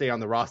not going to stay on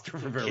the roster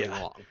for very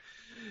long.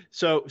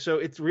 So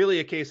it's really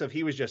a case of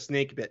he was just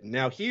snake bitten.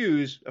 Now,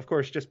 Hughes, of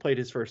course, just played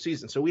his first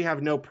season, so we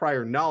have no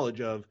prior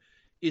knowledge of,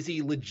 is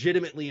he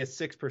legitimately a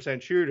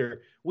 6%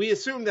 shooter? We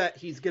assume that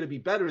he's going to be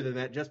better than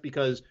that just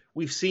because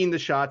we've seen the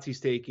shots he's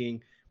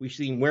taking, we've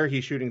seen where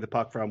he's shooting the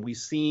puck from, we've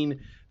seen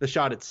the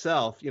shot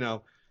itself.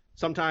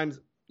 Sometimes,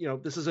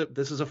 this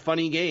is a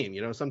funny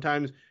game.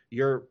 Sometimes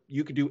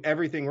you could do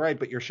everything right,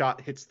 but your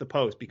shot hits the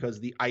post because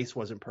the ice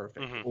wasn't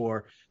perfect,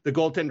 or the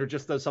goaltender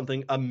just does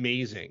something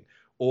amazing,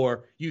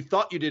 or you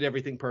thought you did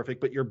everything perfect,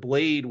 but your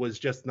blade was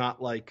just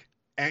not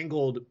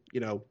angled,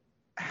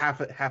 half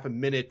a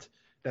minute.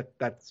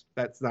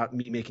 That's not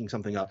me making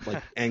something up.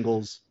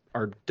 Angles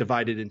are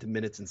divided into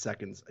minutes and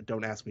seconds.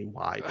 Don't ask me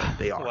why, but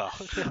they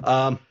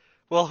are.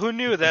 Well, who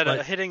knew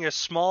that hitting a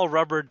small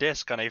rubber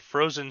disc on a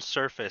frozen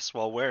surface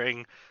while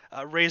wearing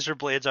razor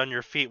blades on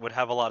your feet would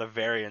have a lot of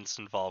variance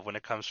involved when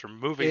it comes from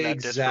moving that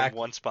disc from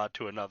one spot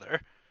to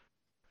another?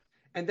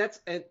 And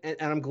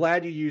I'm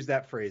glad you used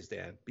that phrase,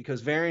 Dan,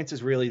 because variance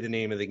is really the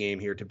name of the game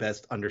here to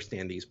best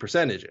understand these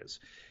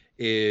percentages.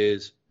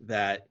 Is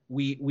that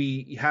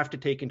we have to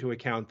take into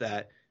account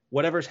that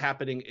whatever's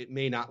happening, it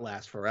may not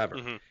last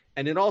forever.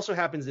 And it also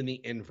happens in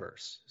the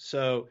inverse.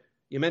 So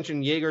you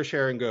mentioned Yegor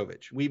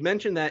Sharangovich. We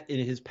mentioned that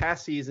in his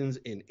past seasons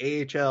in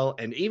AHL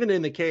and even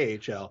in the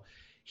KHL,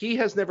 he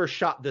has never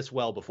shot this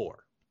well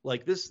before.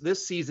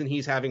 This season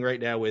he's having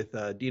right now with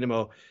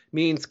Dynamo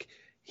Minsk,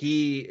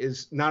 he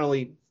is not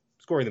only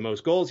scoring the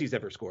most goals he's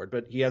ever scored,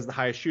 but he has the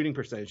highest shooting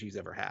percentage he's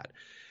ever had.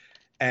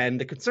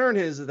 And the concern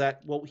is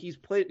that, he's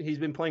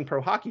been playing pro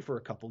hockey for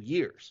a couple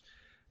years,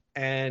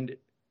 and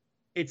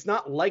it's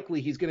not likely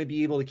he's going to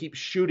be able to keep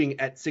shooting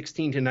at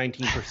 16 to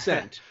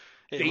 19%.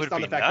 Based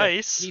on the fact that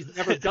he's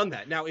never done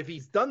that. Now, if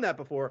he's done that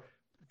before,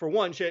 for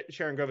one,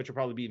 Sharangovich will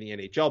probably be in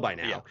the NHL by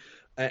now.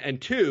 Yeah. And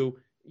two,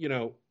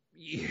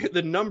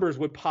 the numbers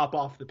would pop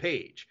off the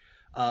page.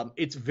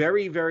 It's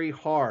very, very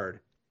hard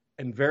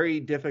and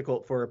very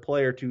difficult for a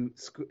player to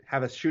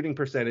have a shooting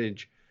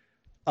percentage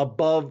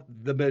above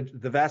the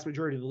vast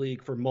majority of the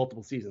league for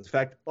multiple seasons. In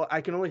fact,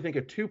 I can only think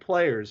of two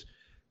players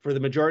for the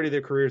majority of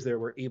their careers that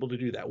were able to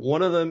do that.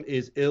 One of them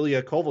is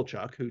Ilya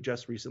Kovalchuk, who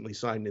just recently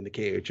signed in the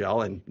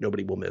KHL, and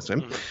nobody will miss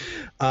him.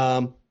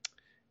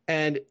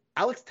 And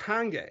Alex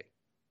Tanguay,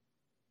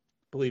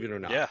 believe it or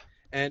not. Yeah.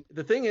 And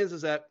the thing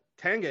is that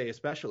Tanguay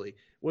especially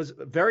was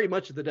very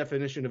much the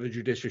definition of a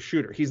judicious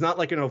shooter. He's not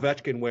like an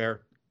Ovechkin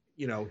where,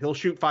 he'll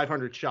shoot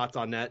 500 shots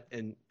on net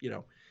and,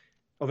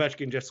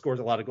 Ovechkin just scores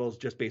a lot of goals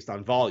just based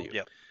on volume.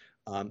 Yep.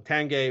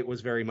 Tanguay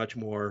was very much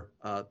more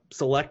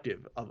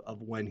selective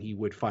of when he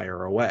would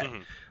fire away,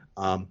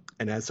 and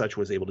as such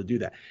was able to do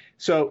that.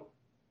 So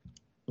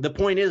the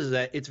point is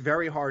that it's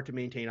very hard to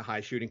maintain a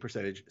high shooting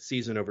percentage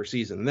season over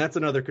season. And that's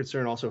another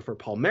concern also for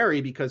Palmieri,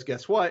 because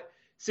guess what?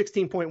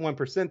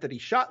 16.1% that he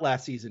shot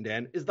last season,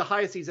 Dan, is the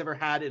highest he's ever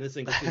had in a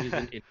single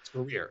season in his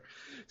career.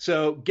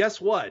 So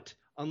guess what?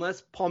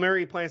 Unless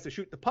Palmieri plans to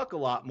shoot the puck a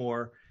lot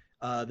more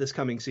this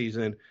coming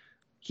season,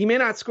 he may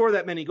not score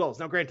that many goals.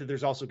 Now, granted,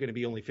 there's also going to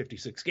be only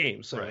 56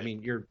 games. So, right. I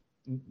mean, you're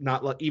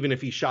not, even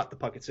if he shot the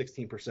puck at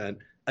 16%,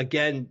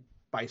 again,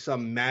 by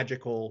some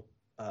magical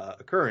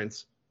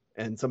occurrence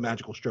and some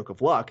magical stroke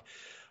of luck,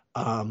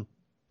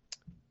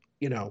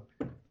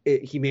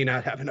 he may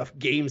not have enough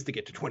games to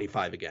get to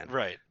 25 again.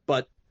 Right.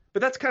 But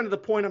that's kind of the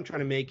point I'm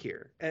trying to make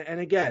here. And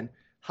again,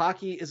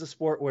 hockey is a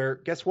sport where,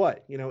 guess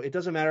what? It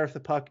doesn't matter if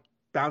the puck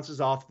bounces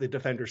off the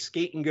defender's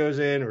skate and goes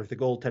in, or if the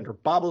goaltender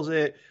bobbles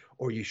it,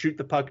 or you shoot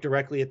the puck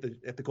directly at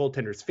the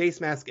goaltender's face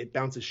mask, it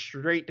bounces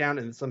straight down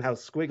and somehow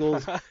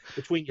squiggles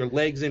between your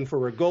legs in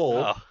for a goal.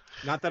 Oh.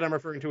 Not that I'm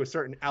referring to a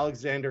certain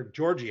Alexander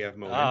Georgiev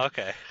moment. Oh,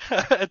 okay.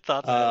 I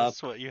thought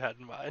that's what you had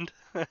in mind.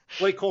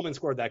 Blake Coleman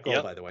scored that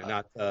goal, by the way,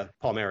 not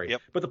Paul Mary.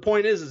 Yep. But the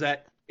point is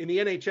that in the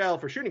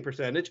NHL for shooting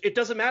percentage, it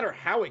doesn't matter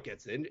how it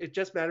gets in. It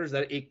just matters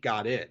that it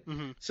got in.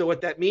 Mm-hmm. So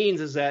what that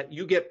means is that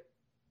you get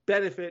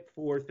benefit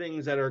for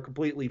things that are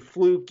completely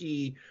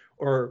fluky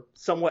or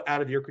somewhat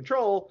out of your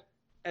control.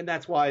 And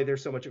that's why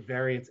there's so much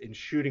variance in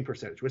shooting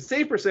percentage. With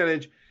save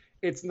percentage,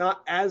 it's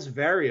not as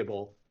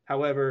variable.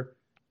 However,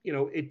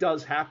 it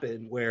does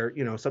happen where,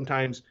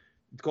 sometimes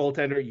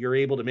goaltender, you're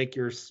able to make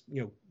you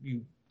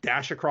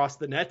dash across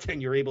the net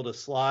and you're able to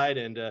slide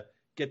and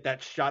get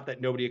that shot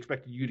that nobody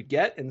expected you to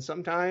get. And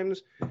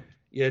sometimes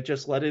you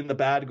just let in the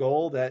bad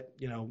goal that,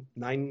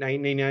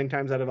 99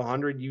 times out of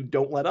 100, you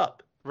don't let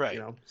up. Right.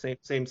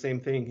 Same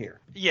thing here.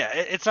 Yeah,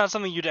 it's not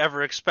something you'd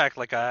ever expect,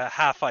 like a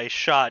half-ice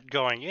shot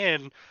going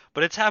in,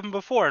 but it's happened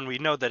before, and we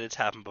know that it's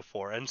happened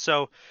before. And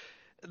so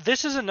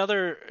this is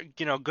another,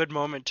 good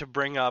moment to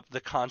bring up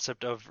the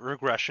concept of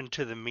regression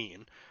to the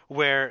mean,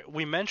 where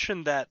we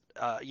mentioned that,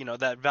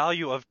 that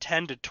value of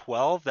 10 to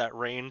 12, that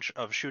range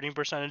of shooting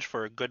percentage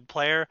for a good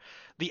player,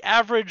 the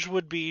average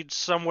would be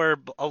somewhere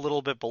a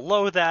little bit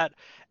below that.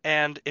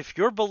 And if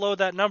you're below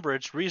that number,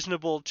 it's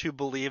reasonable to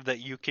believe that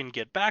you can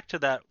get back to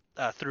that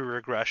through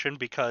regression,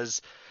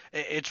 because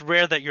it's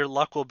rare that your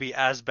luck will be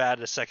as bad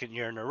a second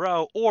year in a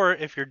row, or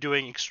if you're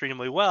doing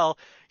extremely well,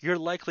 you're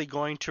likely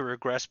going to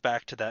regress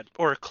back to that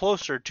or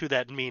closer to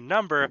that mean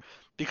number,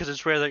 because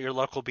it's rare that your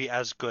luck will be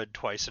as good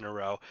twice in a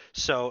row.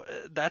 So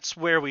that's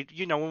where we,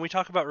 when we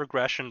talk about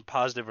regression,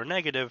 positive or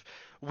negative,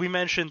 we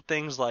mention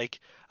things like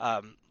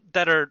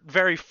that are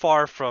very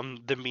far from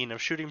the mean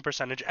of shooting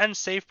percentage and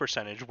save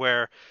percentage,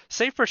 where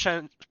save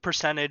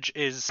percentage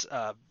is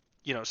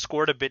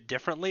scored a bit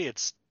differently.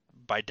 It's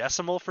by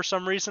decimal for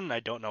some reason.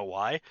 I don't know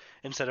why,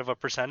 instead of a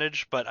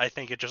percentage, but I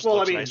think it just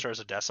looks nicer as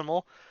a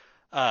decimal.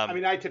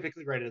 I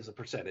typically write it as a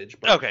percentage.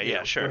 But, okay,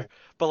 yeah, sure.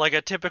 But like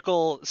a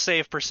typical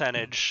save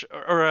percentage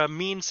or a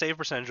mean save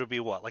percentage would be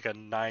what, like a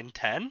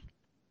 9-10?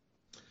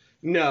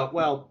 No,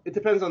 well, it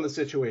depends on the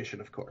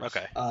situation, of course.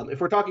 Okay. If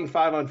we're talking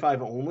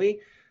 5-on-5 only,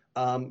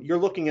 you're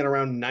looking at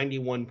around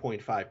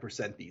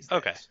 91.5% these days.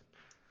 Okay.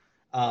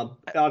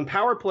 On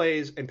power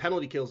plays and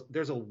penalty kills,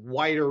 there's a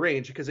wider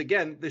range because,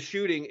 again, the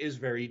shooting is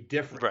very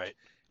different. Right.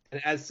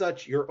 And as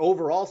such, your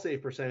overall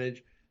save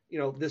percentage,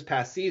 this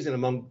past season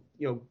among,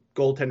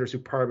 goaltenders who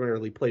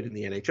primarily played in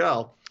the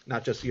NHL,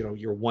 not just,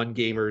 your one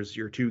gamers,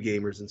 your two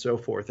gamers and so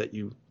forth that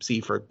you see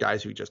for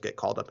guys who just get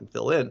called up and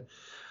fill in,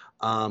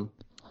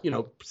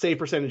 save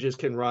percentages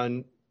can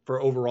run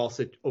for overall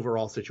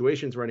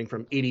situations running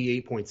from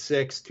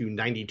 88.6 to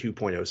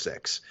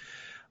 92.06.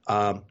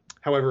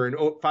 However, in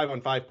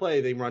 5-on-5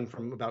 play, they run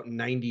from about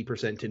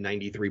 90% to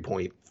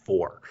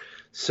 93.4.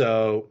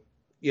 So,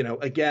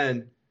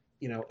 again,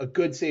 a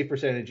good save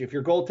percentage, if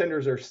your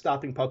goaltenders are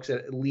stopping pucks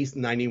at least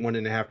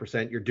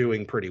 91.5%, you're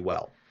doing pretty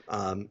well.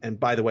 And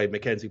by the way,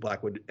 Mackenzie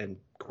Blackwood and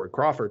Corey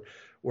Crawford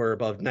were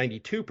above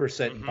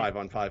 92% in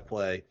 5-on-5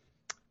 play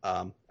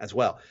as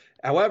well.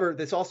 However,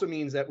 this also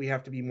means that we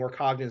have to be more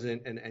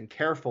cognizant and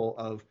careful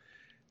of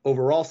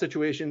overall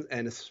situations,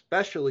 and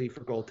especially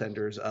for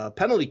goaltenders,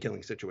 penalty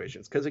killing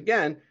situations. Because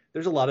again,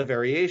 there's a lot of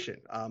variation.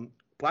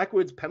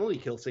 Blackwood's penalty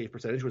kill save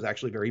percentage was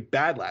actually very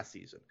bad last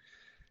season,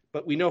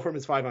 but we know from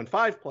his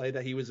 5-on-5 play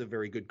that he was a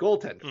very good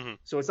goaltender. Mm-hmm.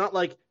 So it's not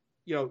like,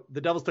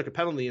 the Devils took a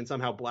penalty and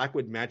somehow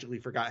Blackwood magically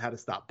forgot how to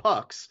stop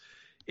pucks.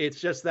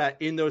 It's just that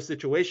in those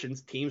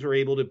situations, teams were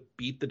able to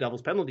beat the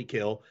Devils penalty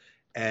kill,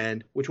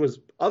 and which was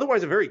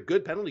otherwise a very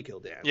good penalty kill,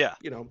 Dan. Yeah.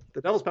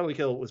 The Devils penalty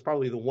kill was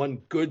probably the one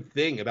good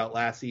thing about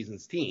last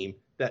season's team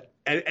that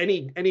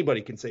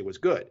anybody can say was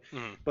good.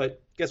 Mm.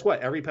 But guess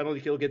what? Every penalty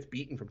kill gets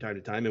beaten from time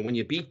to time, and when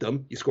you beat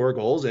them, you score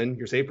goals, and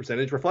your save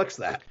percentage reflects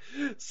that.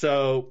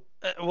 So,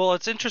 well,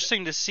 it's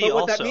interesting to see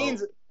what also. That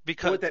means,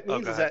 what that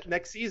means is that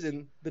next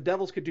season, the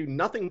Devils could do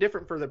nothing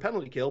different for their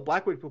penalty kill.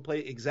 Blackwood could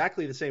play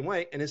exactly the same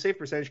way, and his save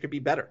percentage could be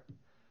better.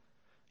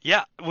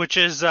 Yeah, which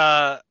is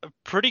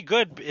pretty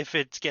good if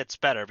it gets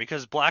better,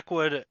 because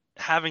Blackwood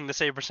having the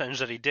save percentage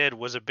that he did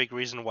was a big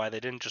reason why they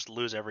didn't just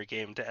lose every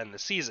game to end the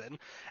season.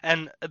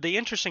 And the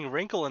interesting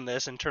wrinkle in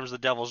this, in terms of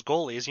the Devils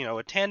goalies,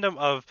 a tandem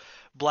of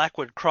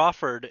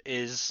Blackwood-Crawford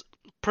is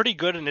pretty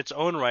good in its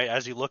own right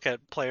as you look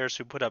at players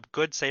who put up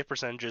good save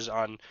percentages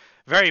on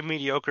very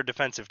mediocre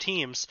defensive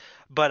teams.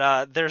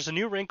 But there's a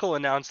new wrinkle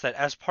announced that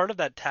as part of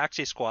that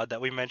taxi squad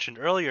that we mentioned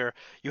earlier,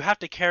 you have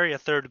to carry a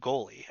third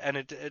goalie.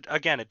 And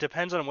again, it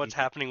depends on what's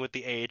happening with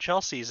the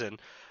AHL season.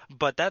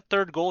 But that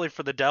third goalie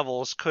for the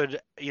Devils could,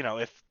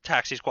 if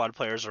taxi squad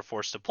players are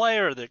forced to play,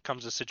 or there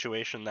comes a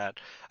situation that,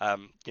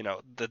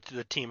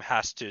 the team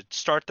has to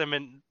start them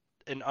in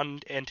an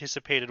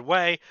unanticipated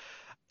way,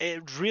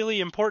 it's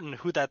really important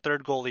who that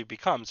third goalie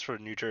becomes for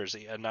New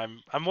Jersey, and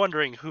I'm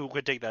wondering who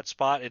could take that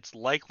spot. It's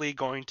likely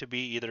going to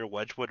be either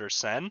Wedgwood or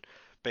Sen,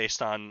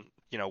 based on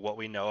what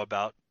we know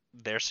about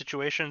their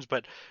situations.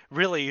 But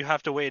really, you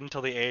have to wait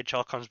until the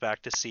AHL comes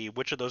back to see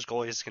which of those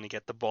goalies is going to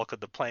get the bulk of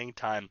the playing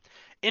time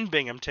in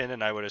Binghamton,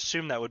 and I would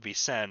assume that would be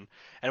Sen,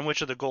 and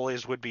which of the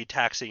goalies would be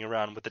taxiing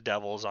around with the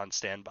Devils on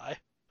standby.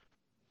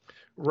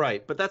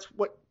 Right, but that's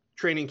what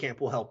training camp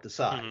will help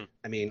decide. Mm-hmm.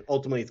 I mean,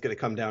 ultimately, it's going to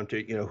come down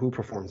to who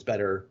performs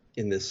better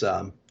in this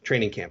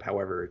training camp,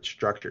 however it's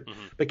structured.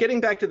 Mm-hmm. But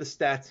getting back to the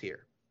stats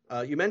here,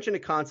 you mentioned a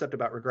concept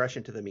about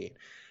regression to the mean.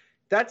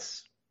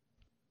 That's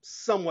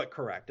somewhat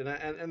correct,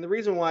 and the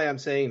reason why I'm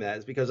saying that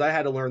is because I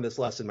had to learn this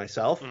lesson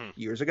myself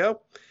years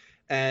ago.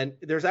 And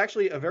there's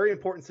actually a very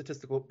important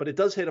statistical, but it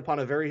does hit upon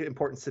a very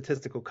important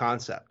statistical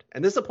concept,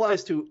 and this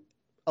applies to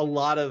a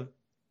lot of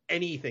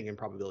anything in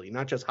probability,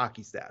 not just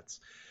hockey stats.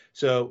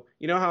 So,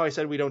 you know how I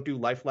said we don't do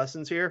life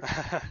lessons here?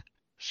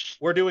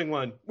 We're doing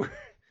one.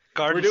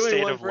 Garden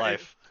state of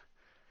life.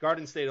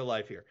 Garden state of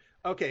life here.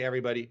 Okay,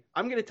 everybody.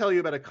 I'm going to tell you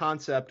about a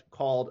concept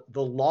called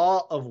the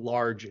law of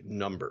large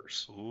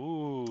numbers.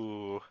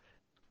 Ooh.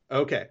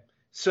 Okay.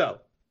 So,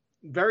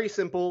 very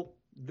simple.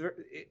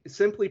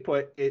 Simply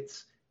put,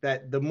 it's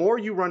that the more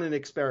you run an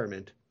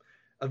experiment,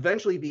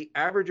 eventually the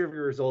average of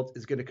your results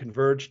is going to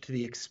converge to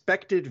the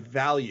expected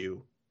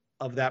value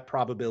of that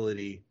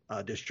probability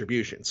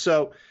distribution.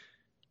 So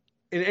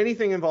in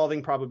anything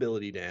involving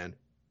probability, Dan,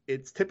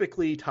 it's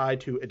typically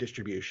tied to a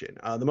distribution.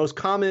 The most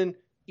common,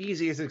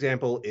 easiest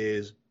example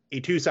is a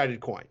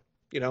two-sided coin.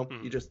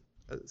 You just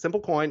a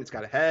simple coin. It's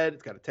got a head,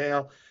 it's got a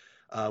tail.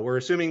 We're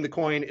assuming the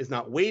coin is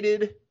not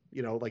weighted,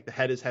 like the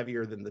head is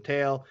heavier than the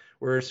tail.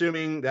 We're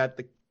assuming that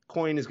the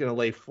coin is going to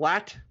lay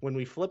flat when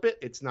we flip it.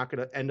 It's not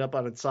going to end up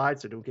on its side.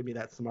 So don't give me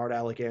that smart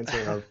aleck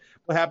answer of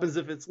what happens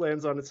if it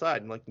lands on its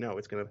side. And no,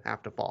 it's going to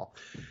have to fall.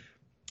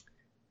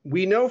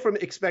 We know from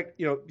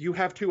you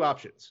have two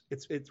options.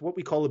 It's what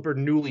we call a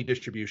Bernoulli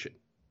distribution,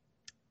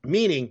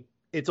 meaning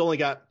it's only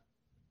got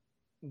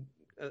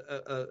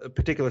a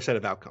particular set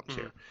of outcomes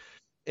here.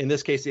 In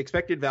this case, the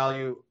expected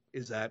value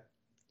is that,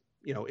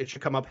 it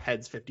should come up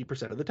heads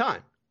 50% of the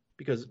time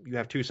because you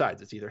have two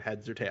sides. It's either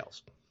heads or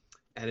tails.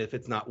 And if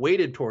it's not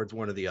weighted towards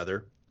one or the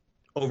other,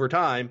 over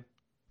time,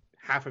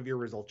 half of your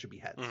results should be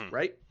heads,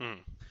 right?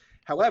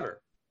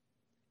 However,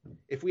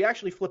 if we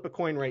actually flip a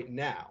coin right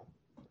now,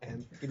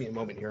 and give me a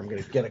moment here, I'm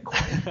going to get a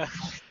coin.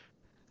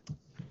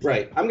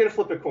 Right, I'm going to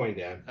flip a coin,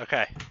 Dan.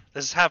 Okay,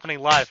 this is happening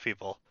live,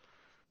 people.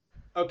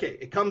 Okay,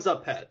 it comes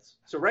up heads.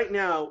 So right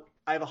now,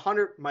 I have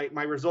 100.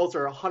 My results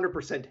are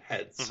 100%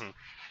 heads.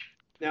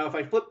 Now, if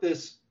I flip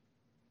this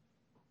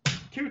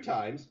 2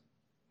 times.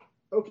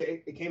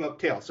 Okay, it came up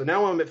tails. So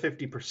now I'm at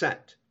 50%.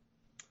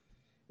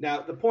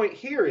 Now, the point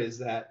here is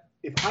that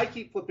if I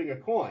keep flipping a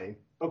coin,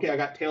 okay, I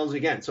got tails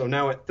again. So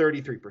now at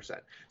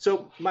 33%.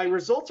 So my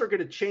results are going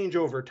to change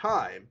over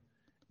time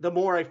the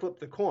more I flip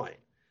the coin.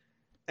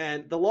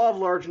 And the law of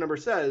large number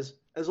says,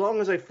 as long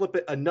as I flip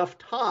it enough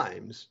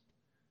times,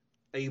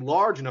 a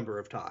large number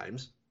of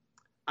times,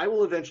 I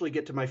will eventually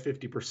get to my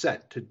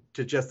 50%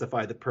 to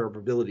justify the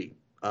probability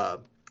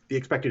the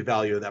expected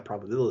value of that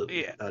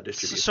probability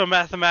distribution. So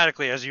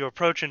mathematically, as you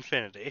approach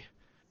infinity.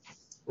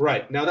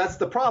 Right. Now, that's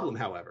the problem,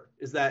 however,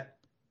 is that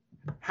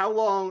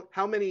how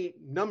many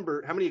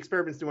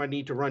experiments do I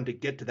need to run to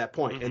get to that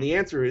point? And the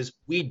answer is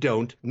we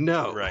don't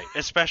know. Right.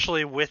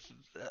 Especially with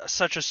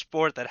such a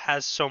sport that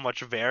has so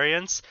much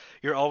variance,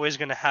 you're always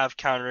going to have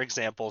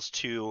counterexamples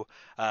to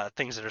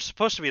things that are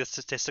supposed to be the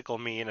statistical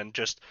mean and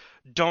just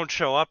don't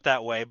show up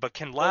that way, but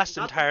can last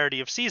entirety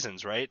of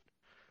seasons, right?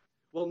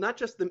 Well, not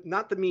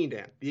the mean,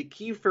 Dan. The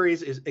key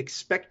phrase is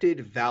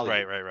expected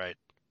value. Right.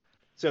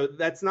 So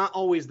that's not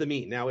always the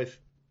mean. Now, if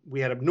we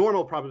had a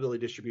normal probability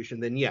distribution,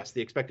 then yes,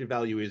 the expected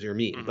value is your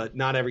mean. But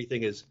not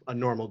everything is a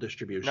normal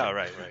distribution. No,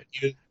 right.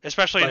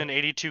 Especially in an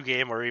 82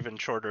 game or even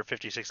shorter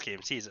 56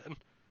 game season.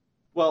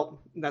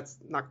 Well, that's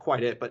not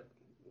quite it, but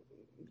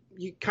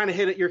you kind of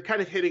hit it. You're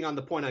kind of hitting on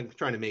the point I'm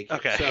trying to make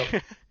here.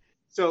 Okay.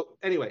 So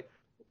anyway,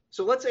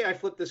 let's say I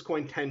flip this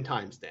coin 10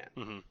 times,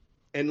 Dan.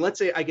 And let's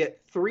say I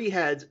get 3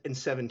 heads and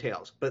 7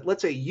 tails. But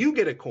let's say you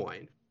get a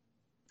coin,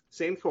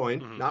 same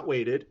coin, not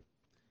weighted.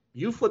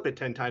 You flip it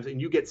 10 times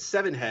and you get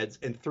 7 heads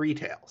and 3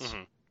 tails.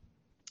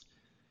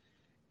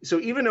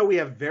 So even though we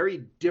have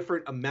very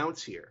different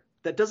amounts here,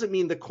 that doesn't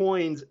mean the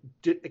coin's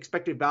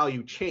expected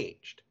value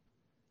changed.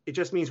 It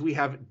just means we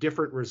have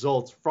different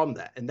results from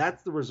that. And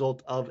that's the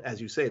result of,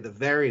 as you say, the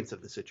variance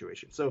of the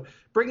situation. So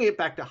bringing it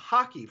back to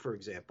hockey, for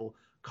example,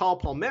 Carl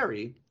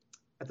Palmieri,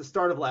 at the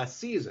start of last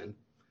season,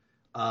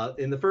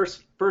 In the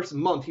first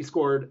month, he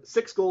scored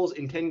 6 goals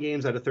in 10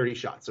 games out of 30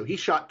 shots. So he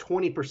shot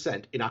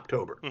 20% in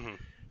October. Mm-hmm.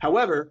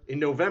 However, in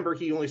November,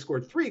 he only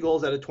scored 3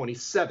 goals out of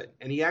 27,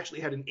 and he actually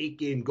had an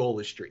 8-game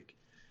goalless streak.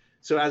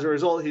 So as a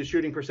result, his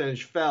shooting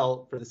percentage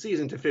fell for the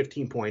season to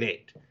 15.8.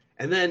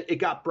 And then it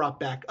got brought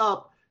back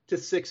up to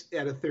 6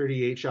 out of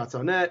 38 shots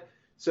on net.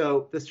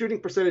 So the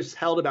shooting percentage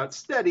held about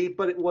steady,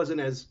 but it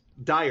wasn't as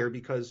dire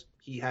because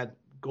he had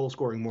goal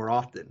scoring more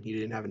often. He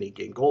didn't have an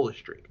 8-game goalless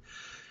streak.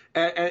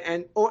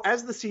 And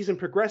as the season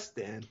progressed,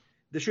 Dan,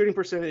 the shooting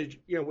percentage,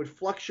 would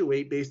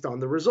fluctuate based on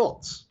the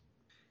results.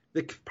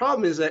 The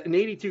problem is that an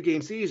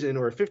 82-game season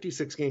or a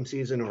 56-game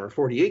season or a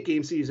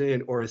 48-game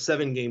season or a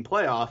 7-game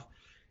playoff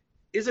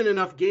isn't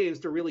enough games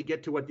to really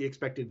get to what the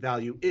expected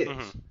value is.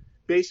 Mm-hmm.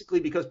 Basically,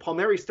 because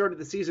Palmieri started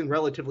the season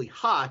relatively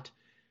hot,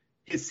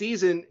 his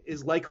season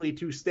is likely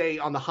to stay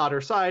on the hotter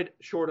side,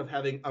 short of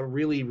having a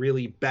really,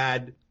 really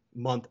bad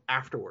month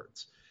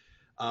afterwards.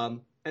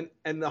 And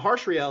the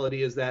harsh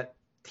reality is that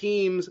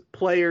teams,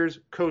 players,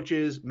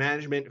 coaches,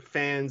 management,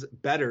 fans,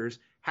 bettors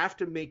have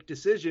to make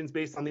decisions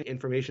based on the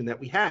information that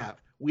we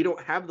have. We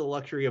don't have the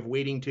luxury of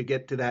waiting to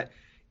get to that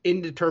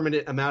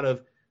indeterminate amount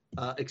of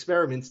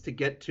experiments to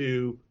get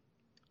to,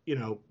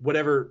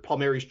 whatever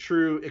Palmieri's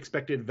true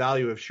expected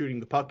value of shooting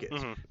the puck is.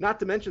 Mm-hmm. Not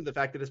to mention the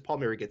fact that as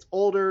Palmieri gets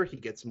older, he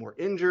gets more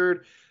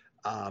injured.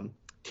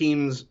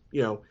 Teams,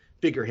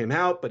 figure him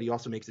out, but he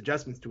also makes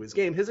adjustments to his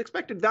game. His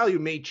expected value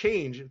may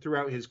change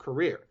throughout his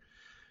career.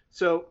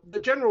 So the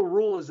general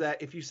rule is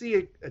that if you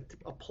see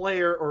a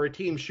player or a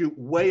team shoot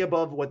way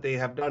above what they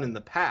have done in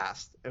the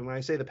past, and when I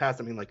say the past,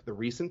 I mean like the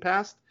recent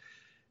past,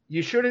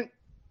 you shouldn't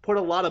put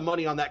a lot of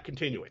money on that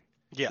continuing.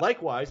 Yeah.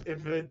 Likewise,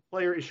 if a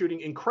player is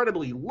shooting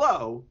incredibly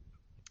low,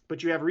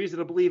 but you have reason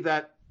to believe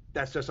that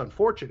that's just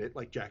unfortunate,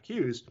 like Jack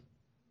Hughes,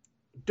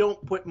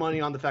 don't put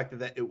money on the fact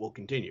that it will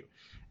continue.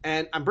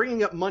 And I'm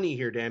bringing up money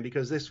here, Dan,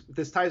 because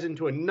this ties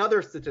into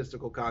another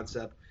statistical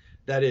concept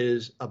that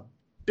is a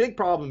big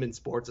problem in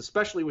sports,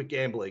 especially with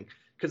gambling,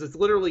 because it's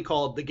literally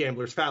called the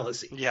gambler's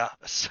fallacy. Yeah.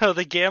 So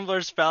the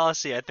gambler's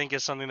fallacy, I think,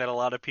 is something that a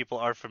lot of people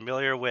are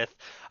familiar with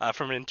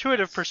from an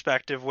intuitive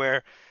perspective,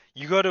 where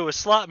you go to a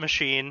slot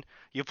machine,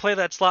 you play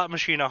that slot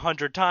machine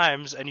 100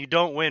 times, and you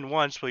don't win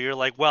once, well, you're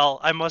like, well,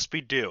 I must be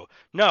due.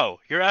 No,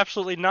 you're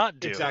absolutely not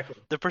due. Exactly.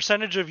 The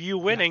percentage of you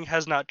winning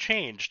has not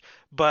changed.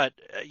 But,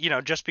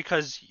 just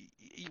because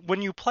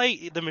when you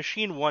play the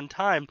machine one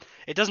time,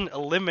 it doesn't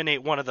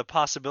eliminate one of the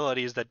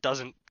possibilities that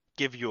doesn't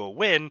give you a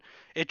win.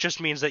 It just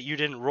means that you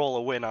didn't roll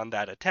a win on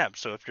that attempt.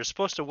 So if you're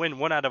supposed to win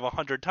 1 out of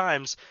 100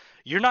 times,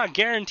 you're not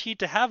guaranteed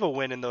to have a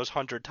win in those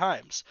 100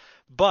 times.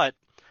 But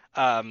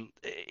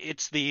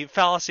it's the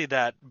fallacy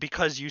that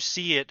because you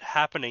see it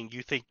happening,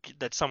 you think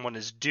that someone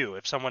is due.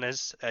 If someone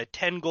has a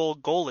 10-goal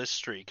goalless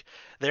streak,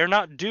 they're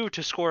not due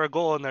to score a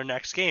goal in their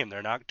next game.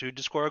 They're not due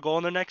to score a goal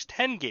in their next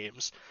 10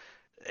 games.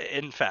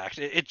 In fact,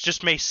 it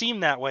just may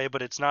seem that way,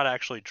 but it's not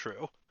actually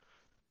true.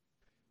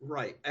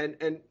 Right.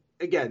 And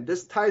again,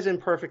 this ties in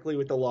perfectly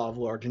with the law of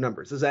large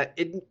numbers, is that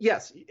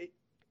yes,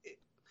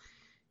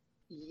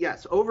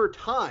 over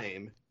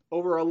time,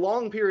 over a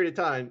long period of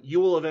time, you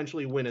will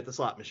eventually win at the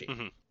slot machine.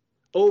 Mm-hmm.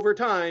 Over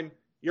time,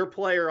 your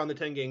player on the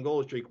 10-game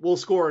goal streak will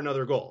score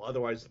another goal.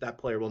 Otherwise, that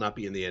player will not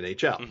be in the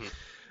NHL.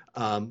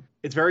 Mm-hmm.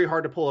 It's very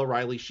hard to pull a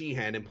Riley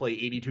Sheehan and play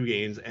 82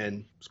 games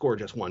and score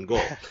just 1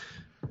 goal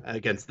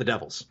against the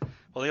Devils.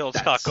 Well, the old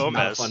Scott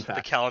Gomez,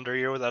 the calendar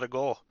year without a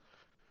goal.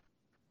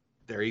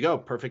 There you go.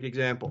 Perfect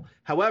example.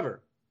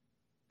 However,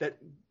 that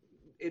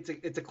it's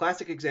a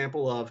classic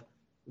example of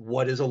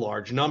what is a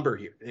large number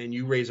here. And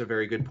you raise a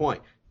very good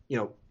point.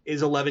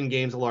 Is 11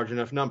 games a large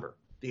enough number?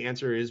 The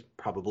answer is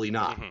probably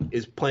not. Mm-hmm.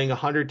 Is playing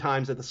 100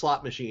 times at the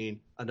slot machine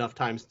enough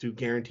times to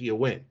guarantee a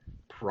win?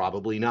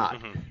 Probably not.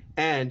 Mm-hmm.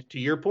 And to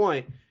your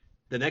point,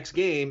 the next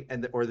game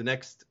or the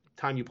next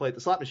time you play at the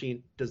slot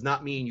machine does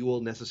not mean you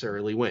will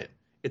necessarily win.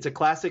 It's a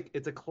classic.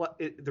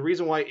 The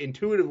reason why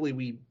intuitively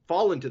we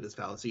fall into this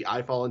fallacy,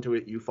 I fall into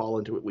it, you fall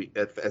into it, we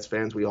as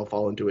fans, we all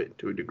fall into it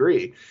to a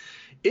degree,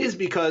 is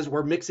because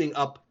we're mixing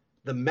up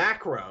the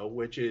macro,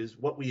 which is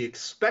what we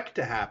expect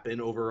to happen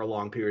over a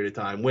long period of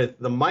time, with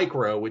the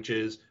micro, which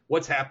is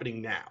what's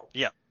happening now.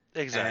 Yeah,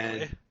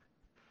 exactly.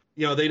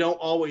 And, they don't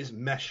always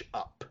mesh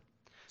up.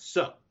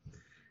 So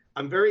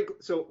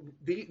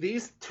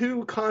these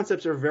two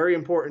concepts are very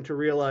important to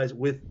realize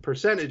with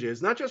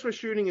percentages, not just with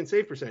shooting and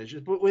save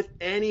percentages, but with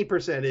any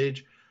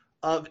percentage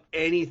of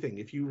anything.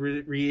 If you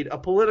read a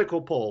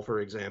political poll, for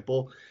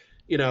example,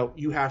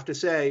 you have to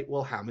say,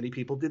 well, how many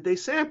people did they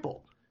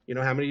sample?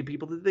 How many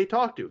people did they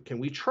talk to? Can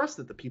we trust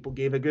that the people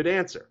gave a good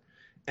answer?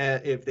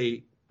 If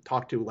they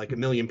talk to like 1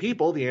 million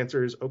people, the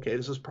answer is, okay,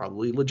 this is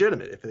probably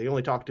legitimate. If they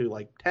only talk to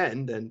like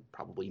 10, then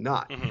probably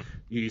not. Mm-hmm.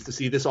 You used to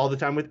see this all the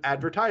time with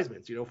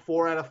advertisements.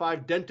 4 out of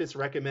 5 dentists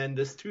recommend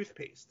this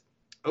toothpaste.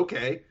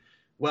 Okay,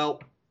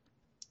 well,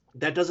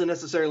 that doesn't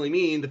necessarily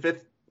mean the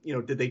fifth,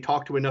 did they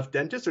talk to enough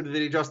dentists, or did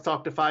they just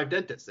talk to 5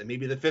 dentists? And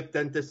maybe the 5th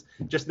dentist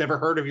just never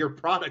heard of your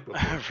product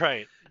before.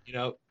 Right.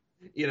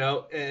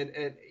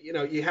 And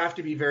you have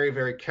to be very,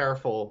 very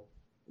careful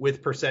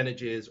with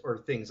percentages or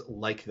things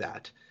like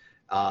that.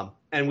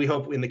 And we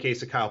hope in the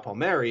case of Kyle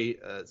Palmieri,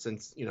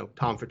 since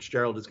Tom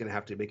Fitzgerald is going to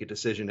have to make a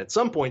decision at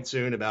some point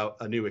soon about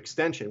a new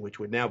extension, which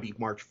would now be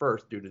March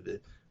 1st due to the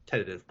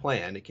tentative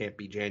plan. It can't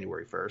be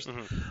January 1st.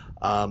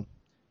 Mm-hmm.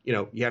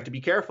 You have to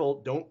be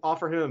careful. Don't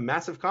offer him a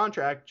massive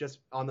contract just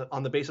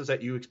on the basis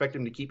that you expect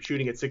him to keep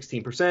shooting at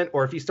 16%,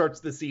 or if he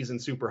starts the season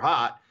super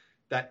hot,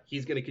 that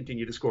he's going to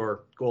continue to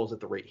score goals at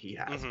the rate he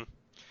has. Mm-hmm.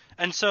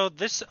 And so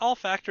this all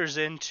factors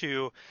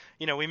into,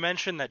 we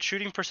mentioned that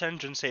shooting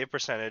percentage and save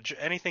percentage,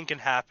 anything can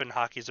happen.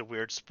 Hockey's a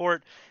weird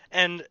sport.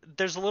 And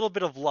there's a little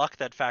bit of luck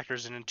that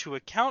factors in to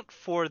account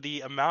for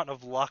the amount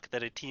of luck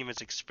that a team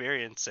is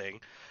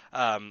experiencing.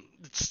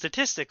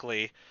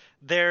 Statistically,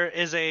 there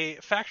is a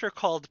factor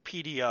called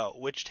PDO,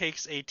 which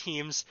takes a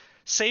team's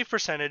save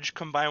percentage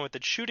combined with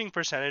its shooting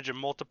percentage and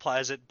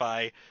multiplies it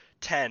by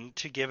 10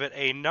 to give it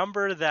a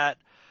number that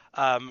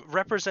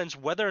represents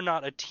whether or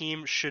not a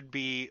team should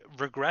be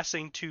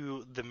regressing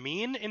to the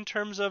mean in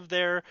terms of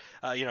their,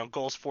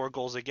 goals for,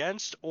 goals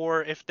against,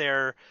 or if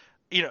they're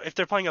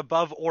playing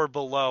above or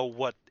below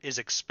what is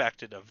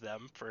expected of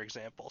them, for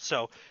example.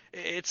 So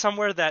it's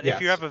somewhere that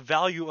if you have a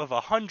value of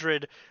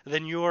 100,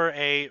 then you're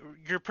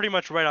pretty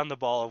much right on the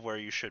ball of where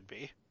you should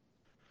be.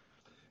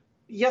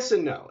 Yes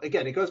and no.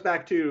 Again, it goes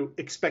back to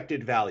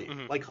expected value.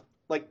 Mm-hmm.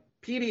 Like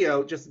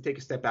PDO, just to take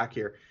a step back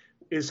here,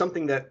 is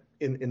something that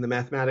in the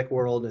mathematic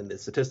world and the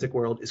statistic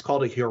world is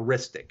called a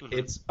heuristic. Mm-hmm.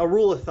 It's a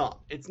rule of thumb.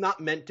 It's not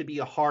meant to be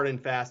a hard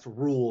and fast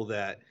rule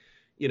that,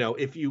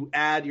 if you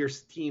add your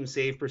team's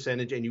save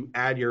percentage and you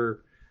add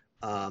your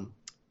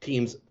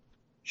team's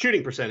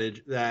shooting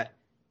percentage, that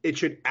it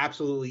should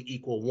absolutely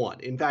equal 1.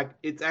 In fact,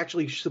 it's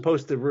actually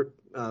supposed to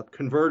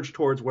converge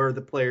towards where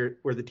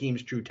the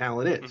team's true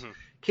talent is. Mm-hmm.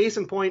 Case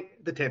in point,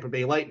 the Tampa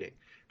Bay Lightning.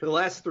 For the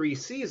last 3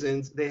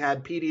 seasons, they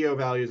had PDO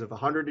values of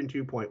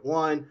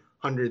 102.1,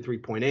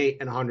 103.8,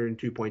 and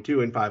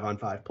 102.2 in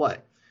 5-on-5 play.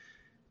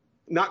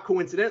 Not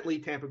coincidentally,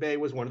 Tampa Bay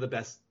was one of the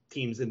best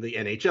teams in the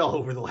NHL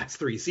over the last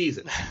 3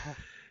 seasons.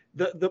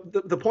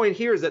 The point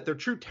here is that their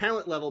true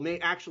talent level may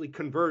actually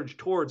converge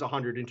towards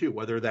 102,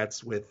 whether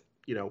that's with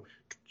the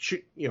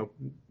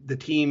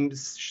team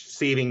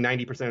saving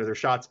 90% of their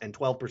shots and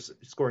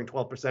scoring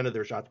 12% of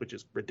their shots, which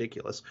is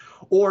ridiculous,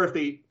 or if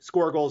they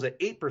score goals at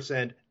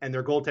 8% and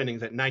their goaltending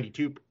is at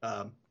 92.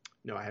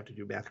 No, I have to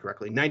do math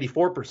correctly.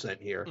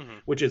 94% here, mm-hmm.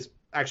 which is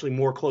actually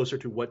more closer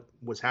to what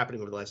was happening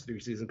over the last 3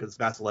 seasons because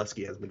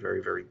Vasilevsky has been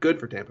very, very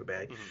good for Tampa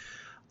Bay.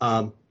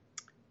 Mm-hmm.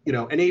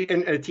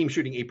 And a team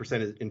shooting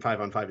 8% in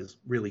 5-on-5 is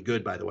really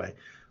good, by the way.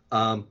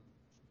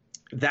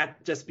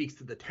 That just speaks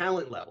to the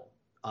talent level.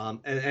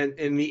 And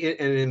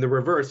in the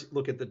reverse,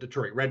 look at the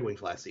Detroit Red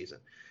Wings last season.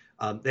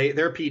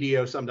 Their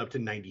PDO summed up to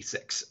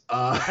 96.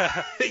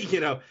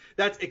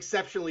 That's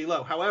exceptionally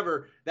low.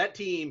 However, that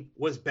team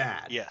was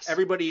bad. Yes.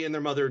 Everybody and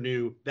their mother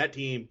knew that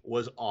team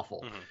was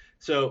awful. Mm-hmm.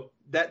 So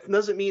that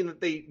doesn't mean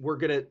that they were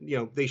going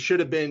to, they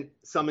should have been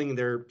summing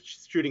their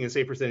shooting and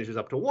save percentages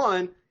up to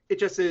 1. It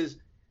just is,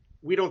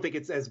 we don't think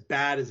it's as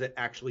bad as it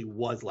actually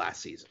was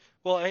last season.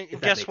 Well, and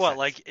guess what? Sense.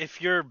 Like,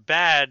 if you're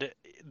bad,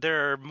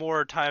 there are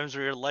more times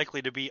where you're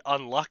likely to be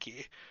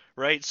unlucky,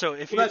 right? So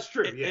that's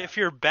true. Yeah. If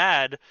you're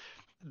bad,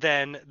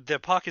 then the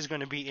puck is going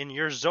to be in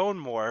your zone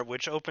more,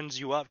 which opens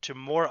you up to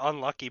more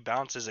unlucky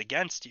bounces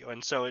against you.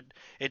 And so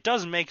it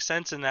does make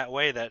sense in that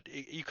way that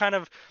you kind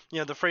of,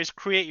 the phrase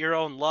create your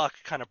own luck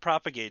kind of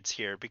propagates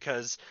here,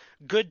 because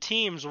good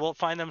teams will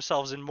find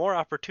themselves in more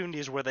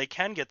opportunities where they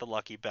can get the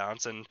lucky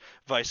bounce and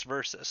vice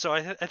versa. So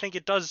I think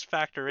it does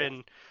factor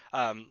in,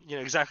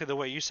 exactly the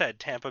way you said,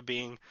 Tampa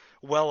being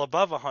well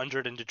above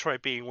 100 and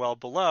Detroit being well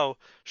below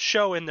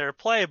show in their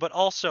play, but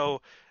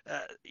also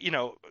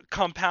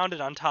compounded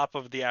on top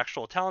of the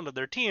actual talent of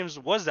their teams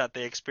was that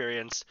they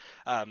experienced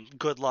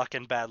good luck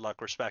and bad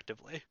luck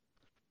respectively.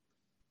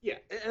 Yeah,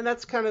 and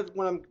that's kind of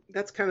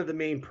the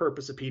main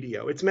purpose of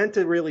PDO. It's meant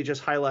to really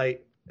just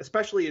highlight,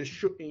 especially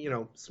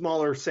in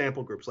smaller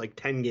sample groups like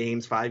 10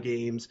 games, 5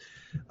 games,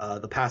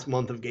 the past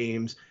month of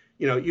games.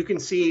 You can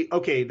see,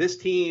 okay, this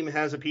team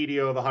has a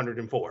PDO of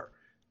 104.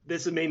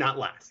 This may not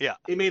last. Yeah,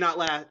 it may not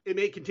last. It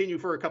may continue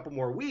for a couple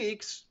more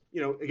weeks.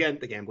 Again,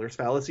 the gambler's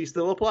fallacy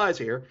still applies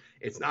here.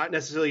 It's not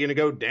necessarily going to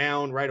go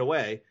down right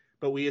away,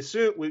 but we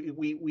assume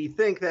we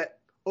think that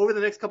over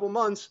the next couple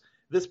months,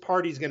 this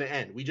party's going to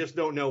end. We just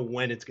don't know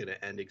when it's going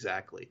to end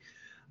exactly.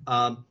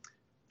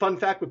 Fun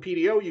fact with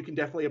PDO, you can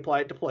definitely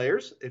apply it to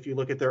players. If you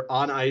look at their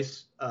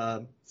on-ice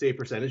save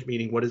percentage,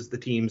 meaning what is the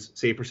team's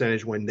save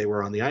percentage when they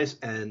were on the ice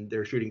and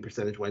their shooting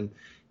percentage when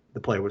the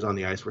player was on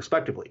the ice,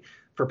 respectively.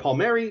 For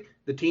Palmieri,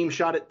 the team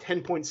shot at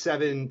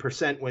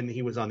 10.7% when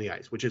he was on the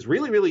ice, which is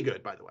really, really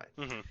good, by the way.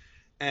 Mm-hmm.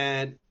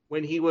 And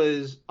when he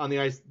was on the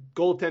ice,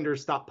 goaltenders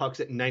stopped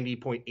pucks at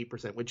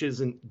 90.8%, which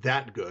isn't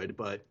that good,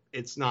 but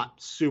it's not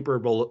Super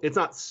Bowl. It's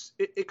not.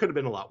 It could have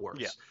been a lot worse.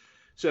 Yeah.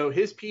 So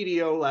his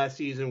PDO last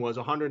season was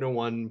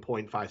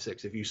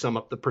 101.56 if you sum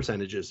up the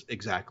percentages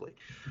exactly.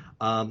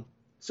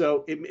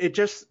 So it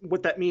just,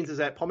 what that means is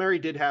that Palmieri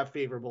did have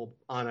favorable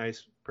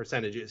on-ice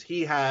percentages.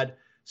 He had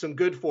some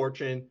good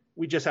fortune.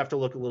 We just have to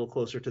look a little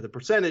closer to the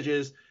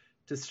percentages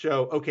to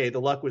show, okay,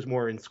 the luck was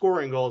more in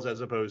scoring goals as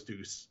opposed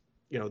to,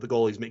 the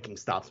goalies making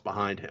stops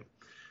behind him.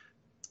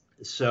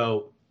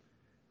 So,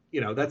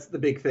 that's the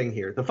big thing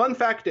here. The fun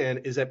fact, Dan,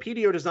 is that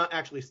PDO does not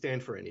actually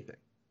stand for anything.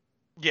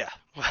 Yeah.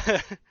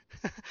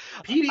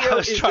 PDO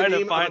is the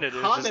name of a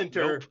commenter.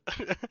 Nope.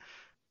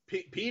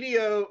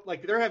 PDO,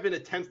 there have been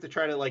attempts to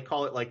try to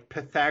call it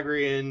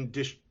Pythagorean,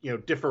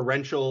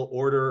 differential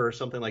order or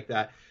something like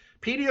that.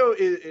 PDO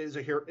is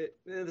this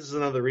is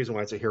another reason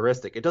why it's a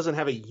heuristic. It doesn't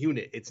have a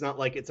unit. It's not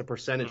like it's a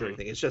percentage or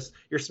anything. It's just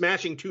you're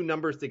smashing two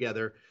numbers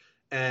together,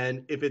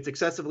 and if it's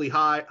excessively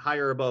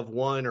higher above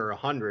 1 or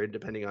 100,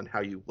 depending on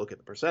how you look at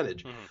the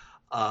percentage,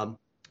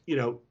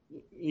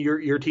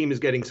 your team is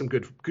getting some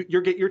good.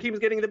 Your team is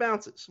getting the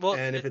bounces. Well,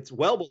 and if it's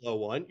well below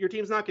 1, your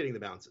team's not getting the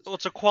bounces. Well,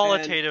 it's a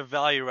qualitative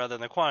value rather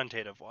than a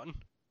quantitative one.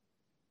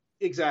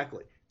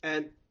 Exactly,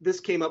 and this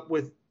came up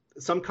with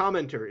some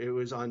commenter. It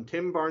was on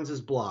Tim Barnes's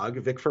blog,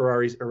 Vic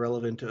Ferrari's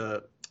Irreverent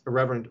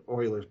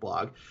Oilers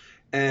blog,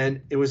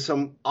 and it was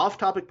some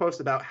off-topic post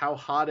about how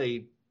hot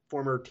a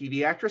former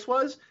TV actress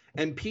was,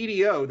 and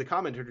PDO, the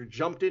commentator,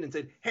 jumped in and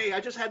said, "Hey, I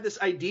just had this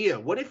idea.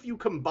 What if you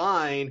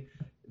combine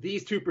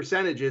these two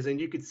percentages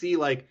and you could see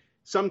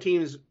some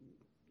teams,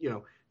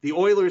 the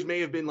Oilers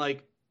may have been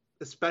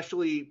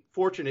especially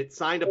fortunate,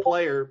 signed a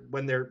player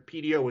when their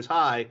PDO was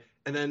high,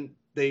 and then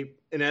they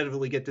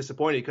inevitably get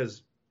disappointed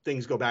because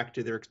things go back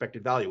to their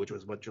expected value, which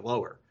was much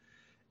lower."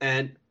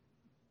 And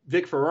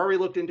Vic Ferrari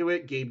looked into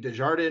it. Gabe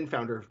Desjardins,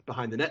 founder of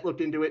Behind the Net,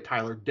 looked into it.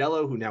 Tyler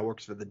Dello, who now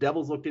works for the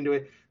Devils, looked into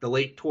it. The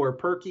late Tor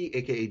Perky,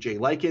 a.k.a. Jay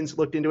Likens,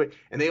 looked into it.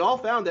 And they all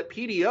found that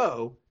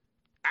PDO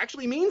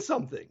actually means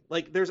something.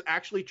 There's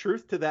actually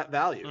truth to that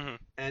value. Mm-hmm.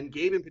 And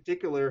Gabe in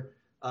particular,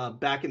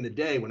 back in the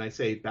day, when I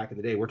say back in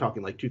the day, we're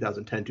talking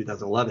 2010,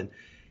 2011,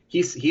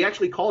 he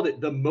actually called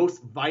it the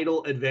most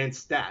vital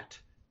advanced stat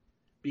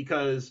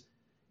because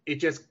it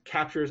just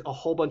captures a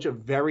whole bunch of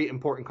very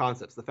important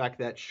concepts. The fact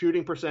that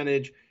shooting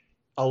percentage,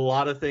 a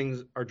lot of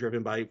things are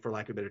driven by, for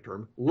lack of a better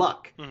term,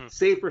 luck. Mm-hmm.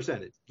 Save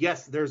percentage.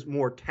 Yes, there's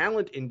more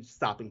talent in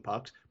stopping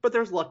pucks, but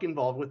there's luck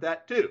involved with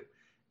that too.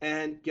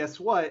 And guess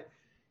what?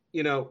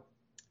 If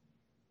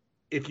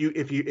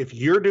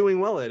you're doing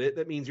well at it,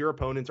 that means your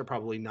opponents are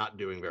probably not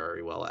doing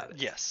very well at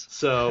it. Yes.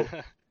 So,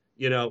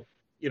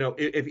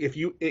 if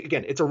you,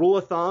 again, it's a rule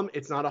of thumb.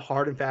 It's not a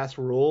hard and fast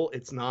rule.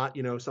 It's not,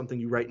 something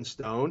you write in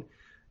stone.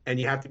 And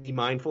you have to be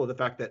mindful of the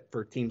fact that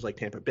for teams like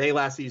Tampa Bay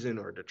last season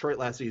or Detroit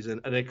last season,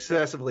 an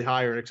excessively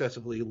high or an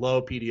excessively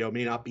low PDO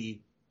may not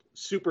be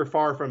super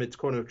far from its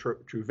quote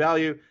true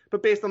value.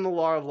 But based on the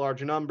law of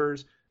large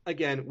numbers,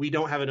 again, we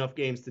don't have enough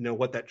games to know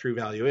what that true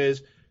value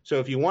is. So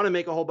if you want to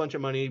make a whole bunch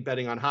of money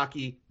betting on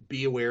hockey,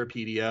 be aware of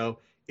PDO.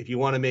 If you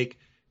want to make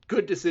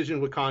good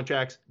decisions with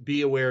contracts,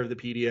 be aware of the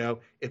PDO.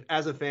 If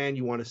as a fan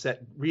you want to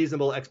set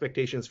reasonable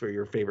expectations for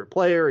your favorite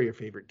player or your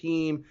favorite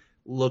team,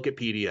 look at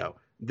PDO.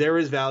 There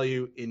is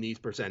value in these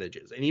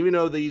percentages. And even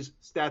though these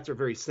stats are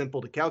very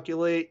simple to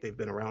calculate, they've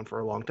been around for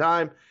a long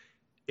time,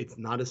 it's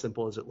not as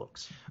simple as it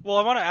looks. Well,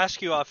 I want to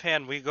ask you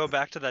offhand, we go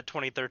back to that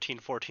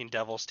 2013-14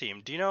 Devils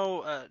team. Do you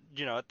know,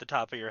 at the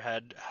top of your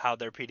head, how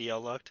their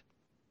PDO looked?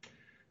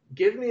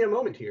 Give me a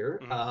moment here,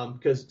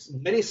 because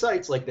many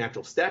sites like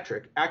Natural Stat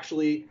Trick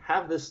actually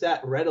have this stat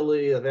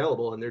readily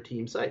available on their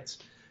team sites.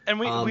 And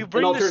we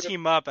bring this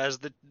team up as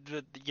the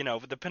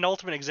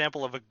penultimate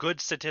example of a good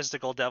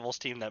statistical Devils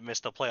team that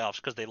missed the playoffs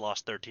because they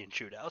lost 13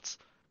 shootouts.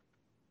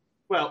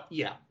 Well,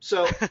 yeah.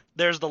 So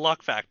there's the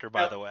luck factor,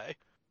 by the way.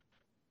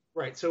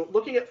 Right. So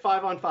looking at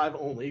 5-on-5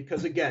 only,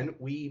 because again,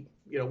 we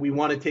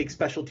want to take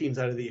special teams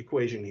out of the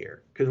equation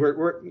here, because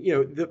we're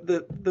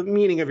the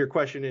meaning of your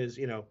question is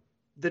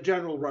the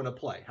general run of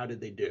play. How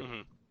did they do?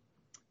 Mm-hmm.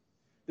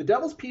 The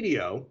Devils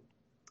PDO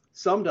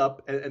summed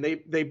up, and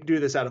they do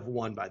this out of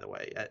 1, by the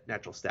way, at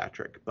Natural Stat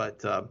Trick,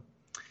 but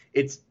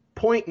it's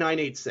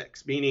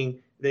 0.986,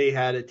 meaning they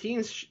had a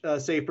team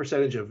save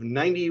percentage of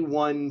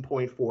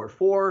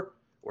 91.44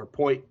 or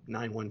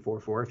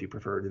 0.9144 if you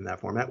prefer it in that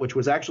format, which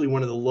was actually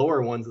one of the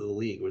lower ones of the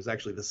league. It was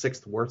actually the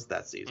 6th worst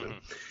that season.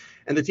 Mm-hmm.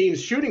 And the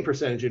team's shooting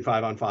percentage in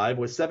 5-on-5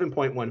 was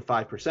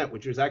 7.15%,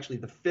 which was actually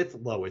the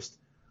 5th lowest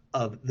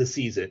of the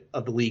season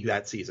of the league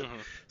that season. Mm-hmm.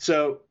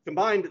 So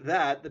combined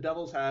that, the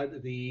Devils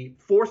had the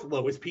 4th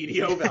lowest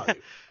PDO value.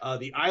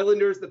 The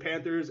Islanders, the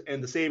Panthers,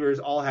 and the Sabres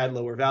all had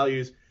lower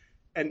values,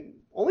 and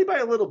only by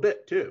a little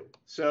bit too.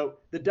 So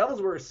the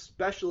Devils were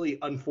especially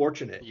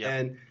unfortunate. Yep.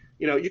 And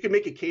you can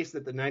make a case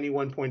that the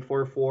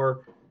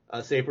 91.44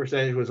 save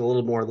percentage was a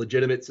little more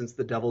legitimate since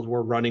the Devils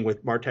were running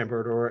with Martin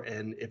Brodeur,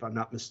 and if I'm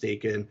not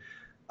mistaken,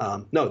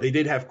 no, they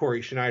did have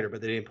Corey Schneider, but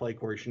they didn't play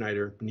Corey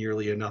Schneider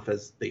nearly enough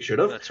as they should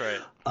have. That's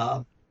right.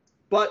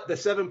 But the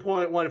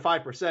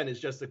 7.15% is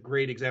just a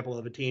great example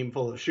of a team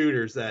full of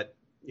shooters that,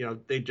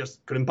 they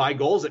just couldn't buy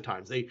goals at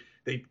times.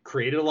 They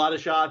created a lot of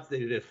shots. They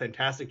did a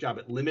fantastic job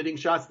at limiting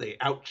shots. They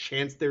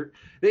outchanced their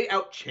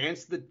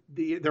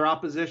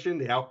opposition.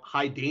 They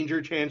high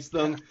danger chanced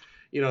them.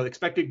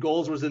 Expected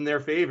goals was in their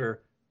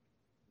favor.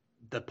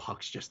 the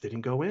pucks just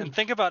didn't go in. And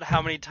think about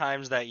how many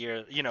times that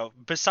year,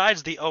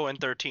 besides the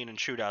 0-13 in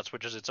shootouts,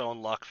 which is its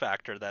own luck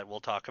factor that we'll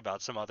talk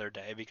about some other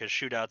day, because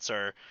shootouts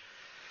are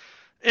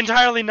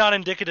entirely not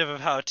indicative of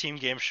how a team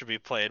game should be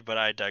played, but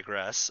I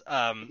digress.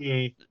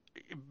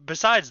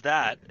 Besides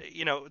that,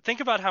 think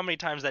about how many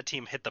times that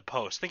team hit the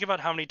post. Think about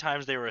how many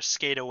times they were a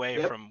skate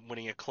away from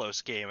winning a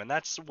close game, and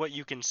that's what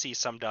you can see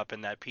summed up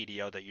in that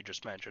PDO that you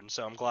just mentioned.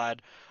 So I'm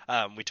glad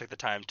we took the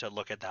time to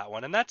look at that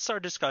one, and that's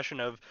our discussion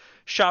of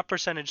shot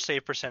percentage,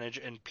 save percentage,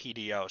 and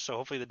PDO. So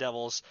hopefully the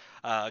Devils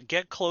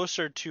get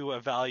closer to a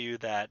value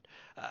that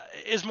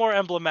is more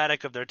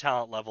emblematic of their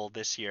talent level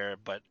this year,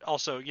 but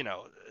also,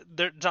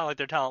 it's not like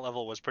their talent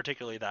level was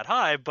particularly that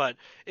high, but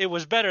it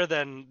was better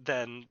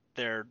than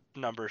their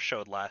numbers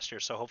showed last year.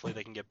 So hopefully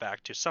they can get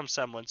back to some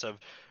semblance of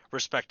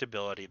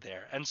respectability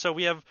there. And so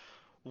we have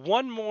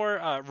one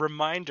more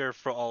reminder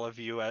for all of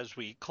you as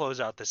we close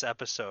out this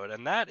episode,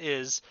 and that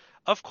is,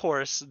 of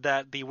course,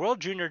 that the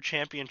World Junior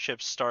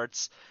Championship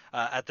starts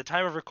at the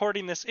time of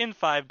recording this in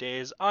 5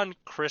 days on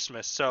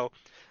Christmas. So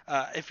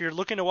if you're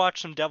looking to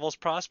watch some Devils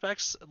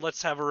prospects,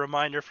 let's have a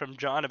reminder from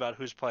John about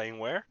who's playing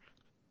where.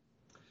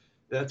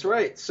 That's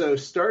right. So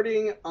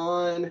starting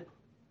on...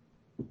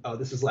 Oh,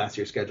 this is last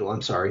year's schedule.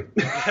 I'm sorry.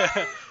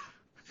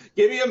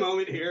 Give me a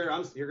moment here.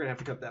 You're going to have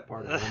to cut that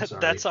part out. I'm sorry.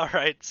 That's all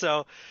right.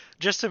 So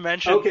just to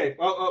mention... Okay.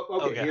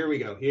 Okay. Here we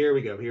go. There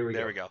we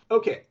go.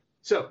 Okay.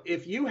 So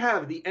if you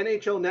have the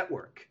NHL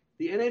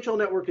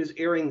Network is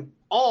airing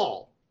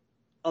all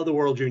of the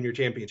World Junior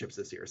Championships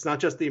this year. It's not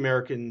just the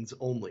Americans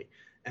only,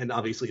 and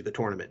obviously the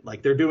tournament.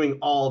 Like, they're doing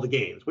all the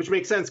games, which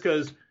makes sense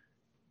because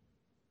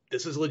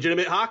this is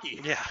legitimate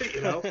hockey.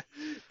 Yeah.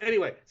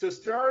 Anyway, so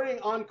starting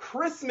on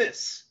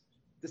Christmas,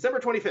 December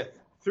 25th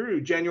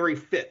through January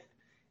 5th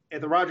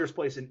at the Rogers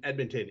Place in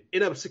Edmonton,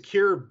 in a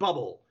secure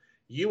bubble,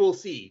 you will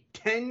see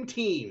 10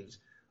 teams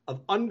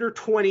of under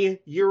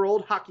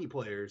 20-year-old hockey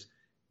players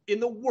in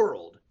the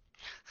world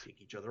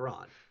take each other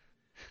on.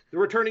 The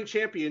returning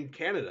champion,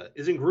 Canada,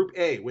 is in Group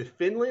A with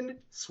Finland,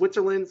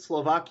 Switzerland,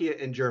 Slovakia,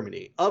 and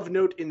Germany. Of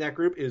note in that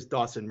group is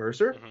Dawson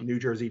Mercer, New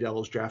Jersey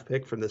Devils draft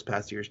pick from this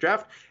past year's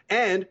draft,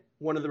 and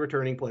one of the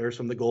returning players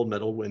from the gold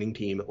medal winning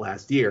team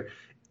last year.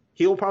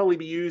 He'll probably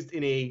be used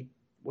in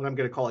what I'm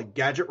going to call a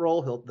gadget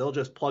role. They'll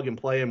just plug and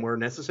play him where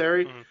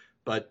necessary,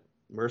 but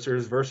Mercer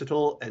is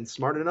versatile and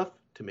smart enough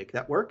to make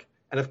that work.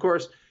 And of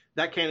course,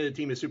 that Canada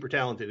team is super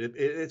talented.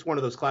 It's one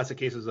of those classic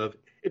cases of,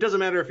 it doesn't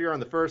matter if you're on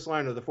the first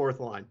line or the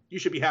fourth line. You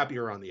should be happy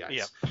you're on the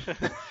ice,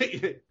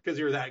 because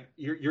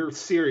you're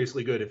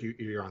seriously good if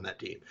you're on that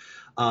team.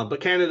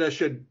 But Canada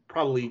should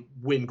probably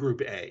win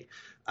Group A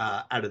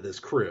out of this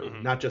crew,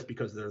 not just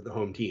because they're the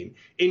home team.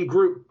 In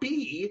Group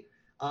B,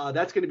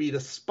 that's going to be the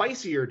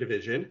spicier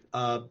division,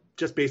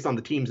 just based on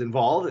the teams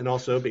involved and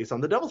also based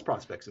on the Devils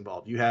prospects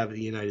involved. You have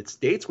the United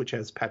States, which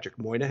has Patrick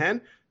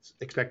Moynihan,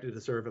 expected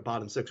to serve a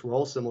bottom six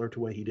role, similar to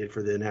what he did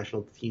for the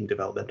national team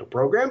developmental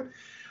program.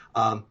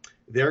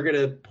 They're going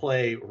to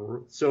play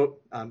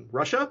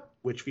Russia,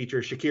 which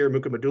features Shakir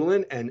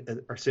Mukhamadullin and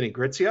Arseniy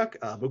Gritsiuk.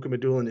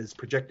 Mukhamadullin is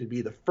projected to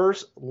be the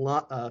first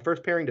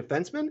pairing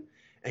defenseman,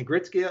 and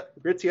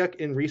Gritsiuk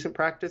in recent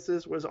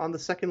practices was on the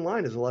second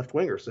line as a left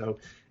winger. So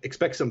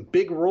expect some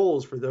big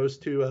roles for those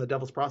two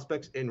Devils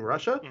prospects in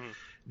Russia.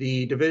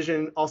 The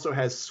division also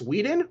has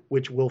Sweden,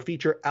 which will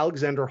feature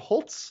Alexander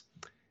Holtz,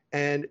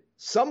 and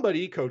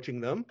somebody coaching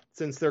them,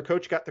 since their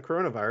coach got the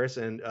coronavirus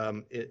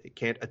and it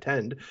can't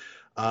attend.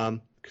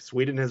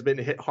 Sweden has been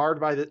hit hard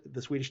by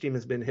the Swedish team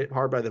has been hit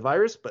hard by the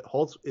virus, but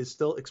Holtz is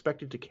still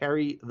expected to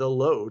carry the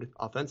load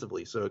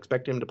offensively. So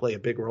expect him to play a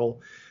big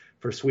role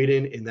for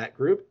Sweden in that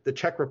group. The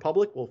Czech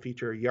Republic will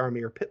feature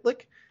Jaromir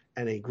Pitlick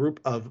and a group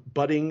of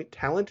budding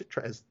talent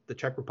as the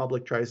Czech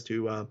Republic tries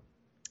to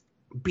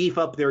beef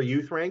up their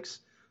youth ranks,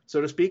 so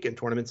to speak, and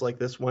tournaments like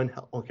this one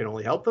can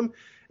only help them.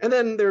 And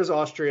then there's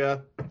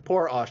Austria.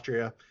 Poor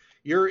Austria.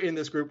 You're in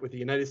this group with the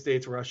United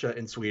States, Russia,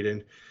 and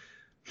Sweden.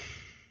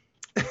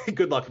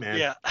 Good luck, man.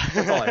 Yeah.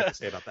 That's all I have to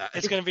say about that.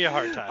 It's going to be a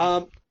hard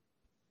time.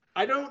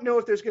 I don't know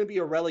if there's going to be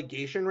a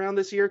relegation round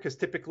this year, because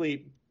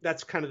typically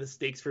that's kind of the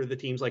stakes for the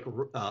teams like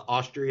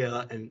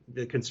Austria, and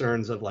the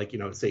concerns of, like,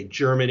 say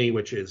Germany,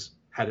 which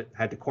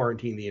had to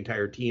quarantine the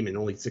entire team and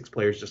only 6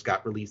 players just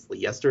got released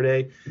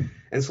yesterday.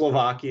 And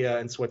Slovakia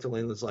and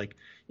Switzerland was like,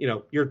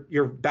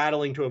 you're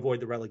battling to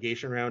avoid the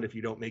relegation round if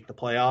you don't make the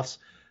playoffs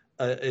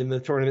in the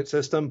tournament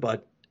system.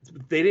 But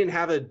they didn't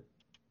have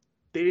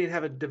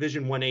a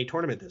Division 1A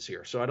tournament this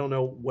year. So I don't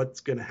know what's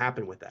going to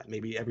happen with that.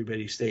 Maybe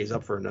everybody stays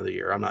up for another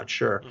year. I'm not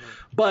sure.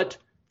 But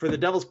for the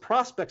Devils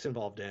prospects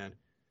involved, Dan,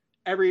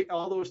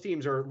 all those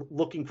teams are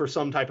looking for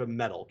some type of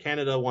medal.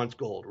 Canada wants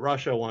gold.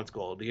 Russia wants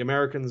gold. The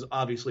Americans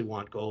obviously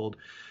want gold.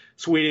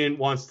 Sweden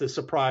wants to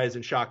surprise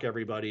and shock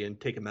everybody and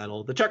take a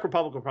medal. The Czech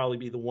Republic will probably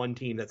be the one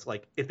team that's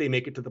like, if they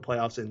make it to the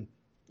playoffs, and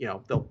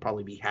they'll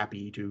probably be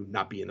happy to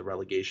not be in the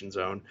relegation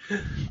zone.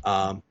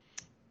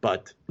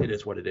 But it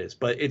is what it is.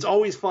 But it's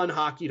always fun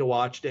hockey to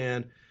watch,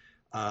 Dan.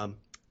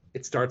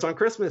 It starts on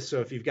Christmas, so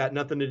if you've got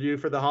nothing to do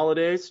for the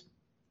holidays,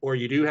 or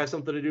you do have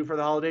something to do for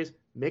the holidays,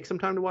 make some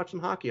time to watch some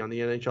hockey on the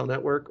NHL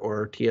Network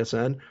or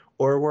TSN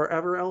or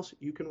wherever else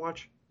you can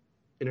watch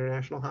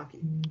international hockey.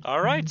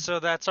 All right, so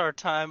that's our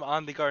time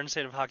on the Garden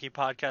State of Hockey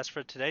podcast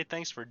for today.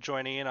 Thanks for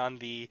joining in on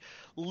the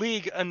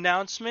league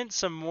announcement.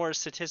 Some more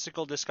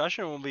statistical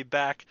discussion. We'll be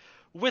back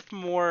with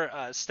more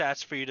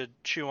stats for you to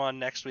chew on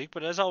next week.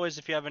 But as always,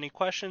 if you have any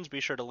questions, be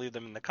sure to leave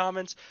them in the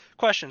comments.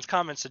 Questions,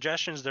 comments,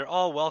 suggestions, they're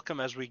all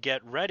welcome as we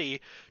get ready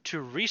to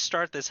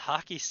restart this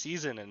hockey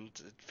season. And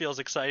it feels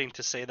exciting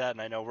to say that, and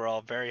I know we're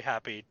all very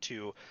happy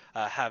to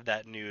have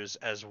that news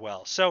as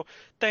well. So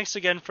thanks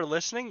again for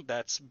listening.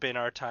 That's been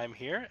our time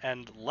here,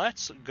 and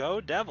let's go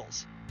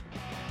Devils.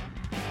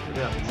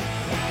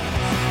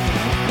 Devils.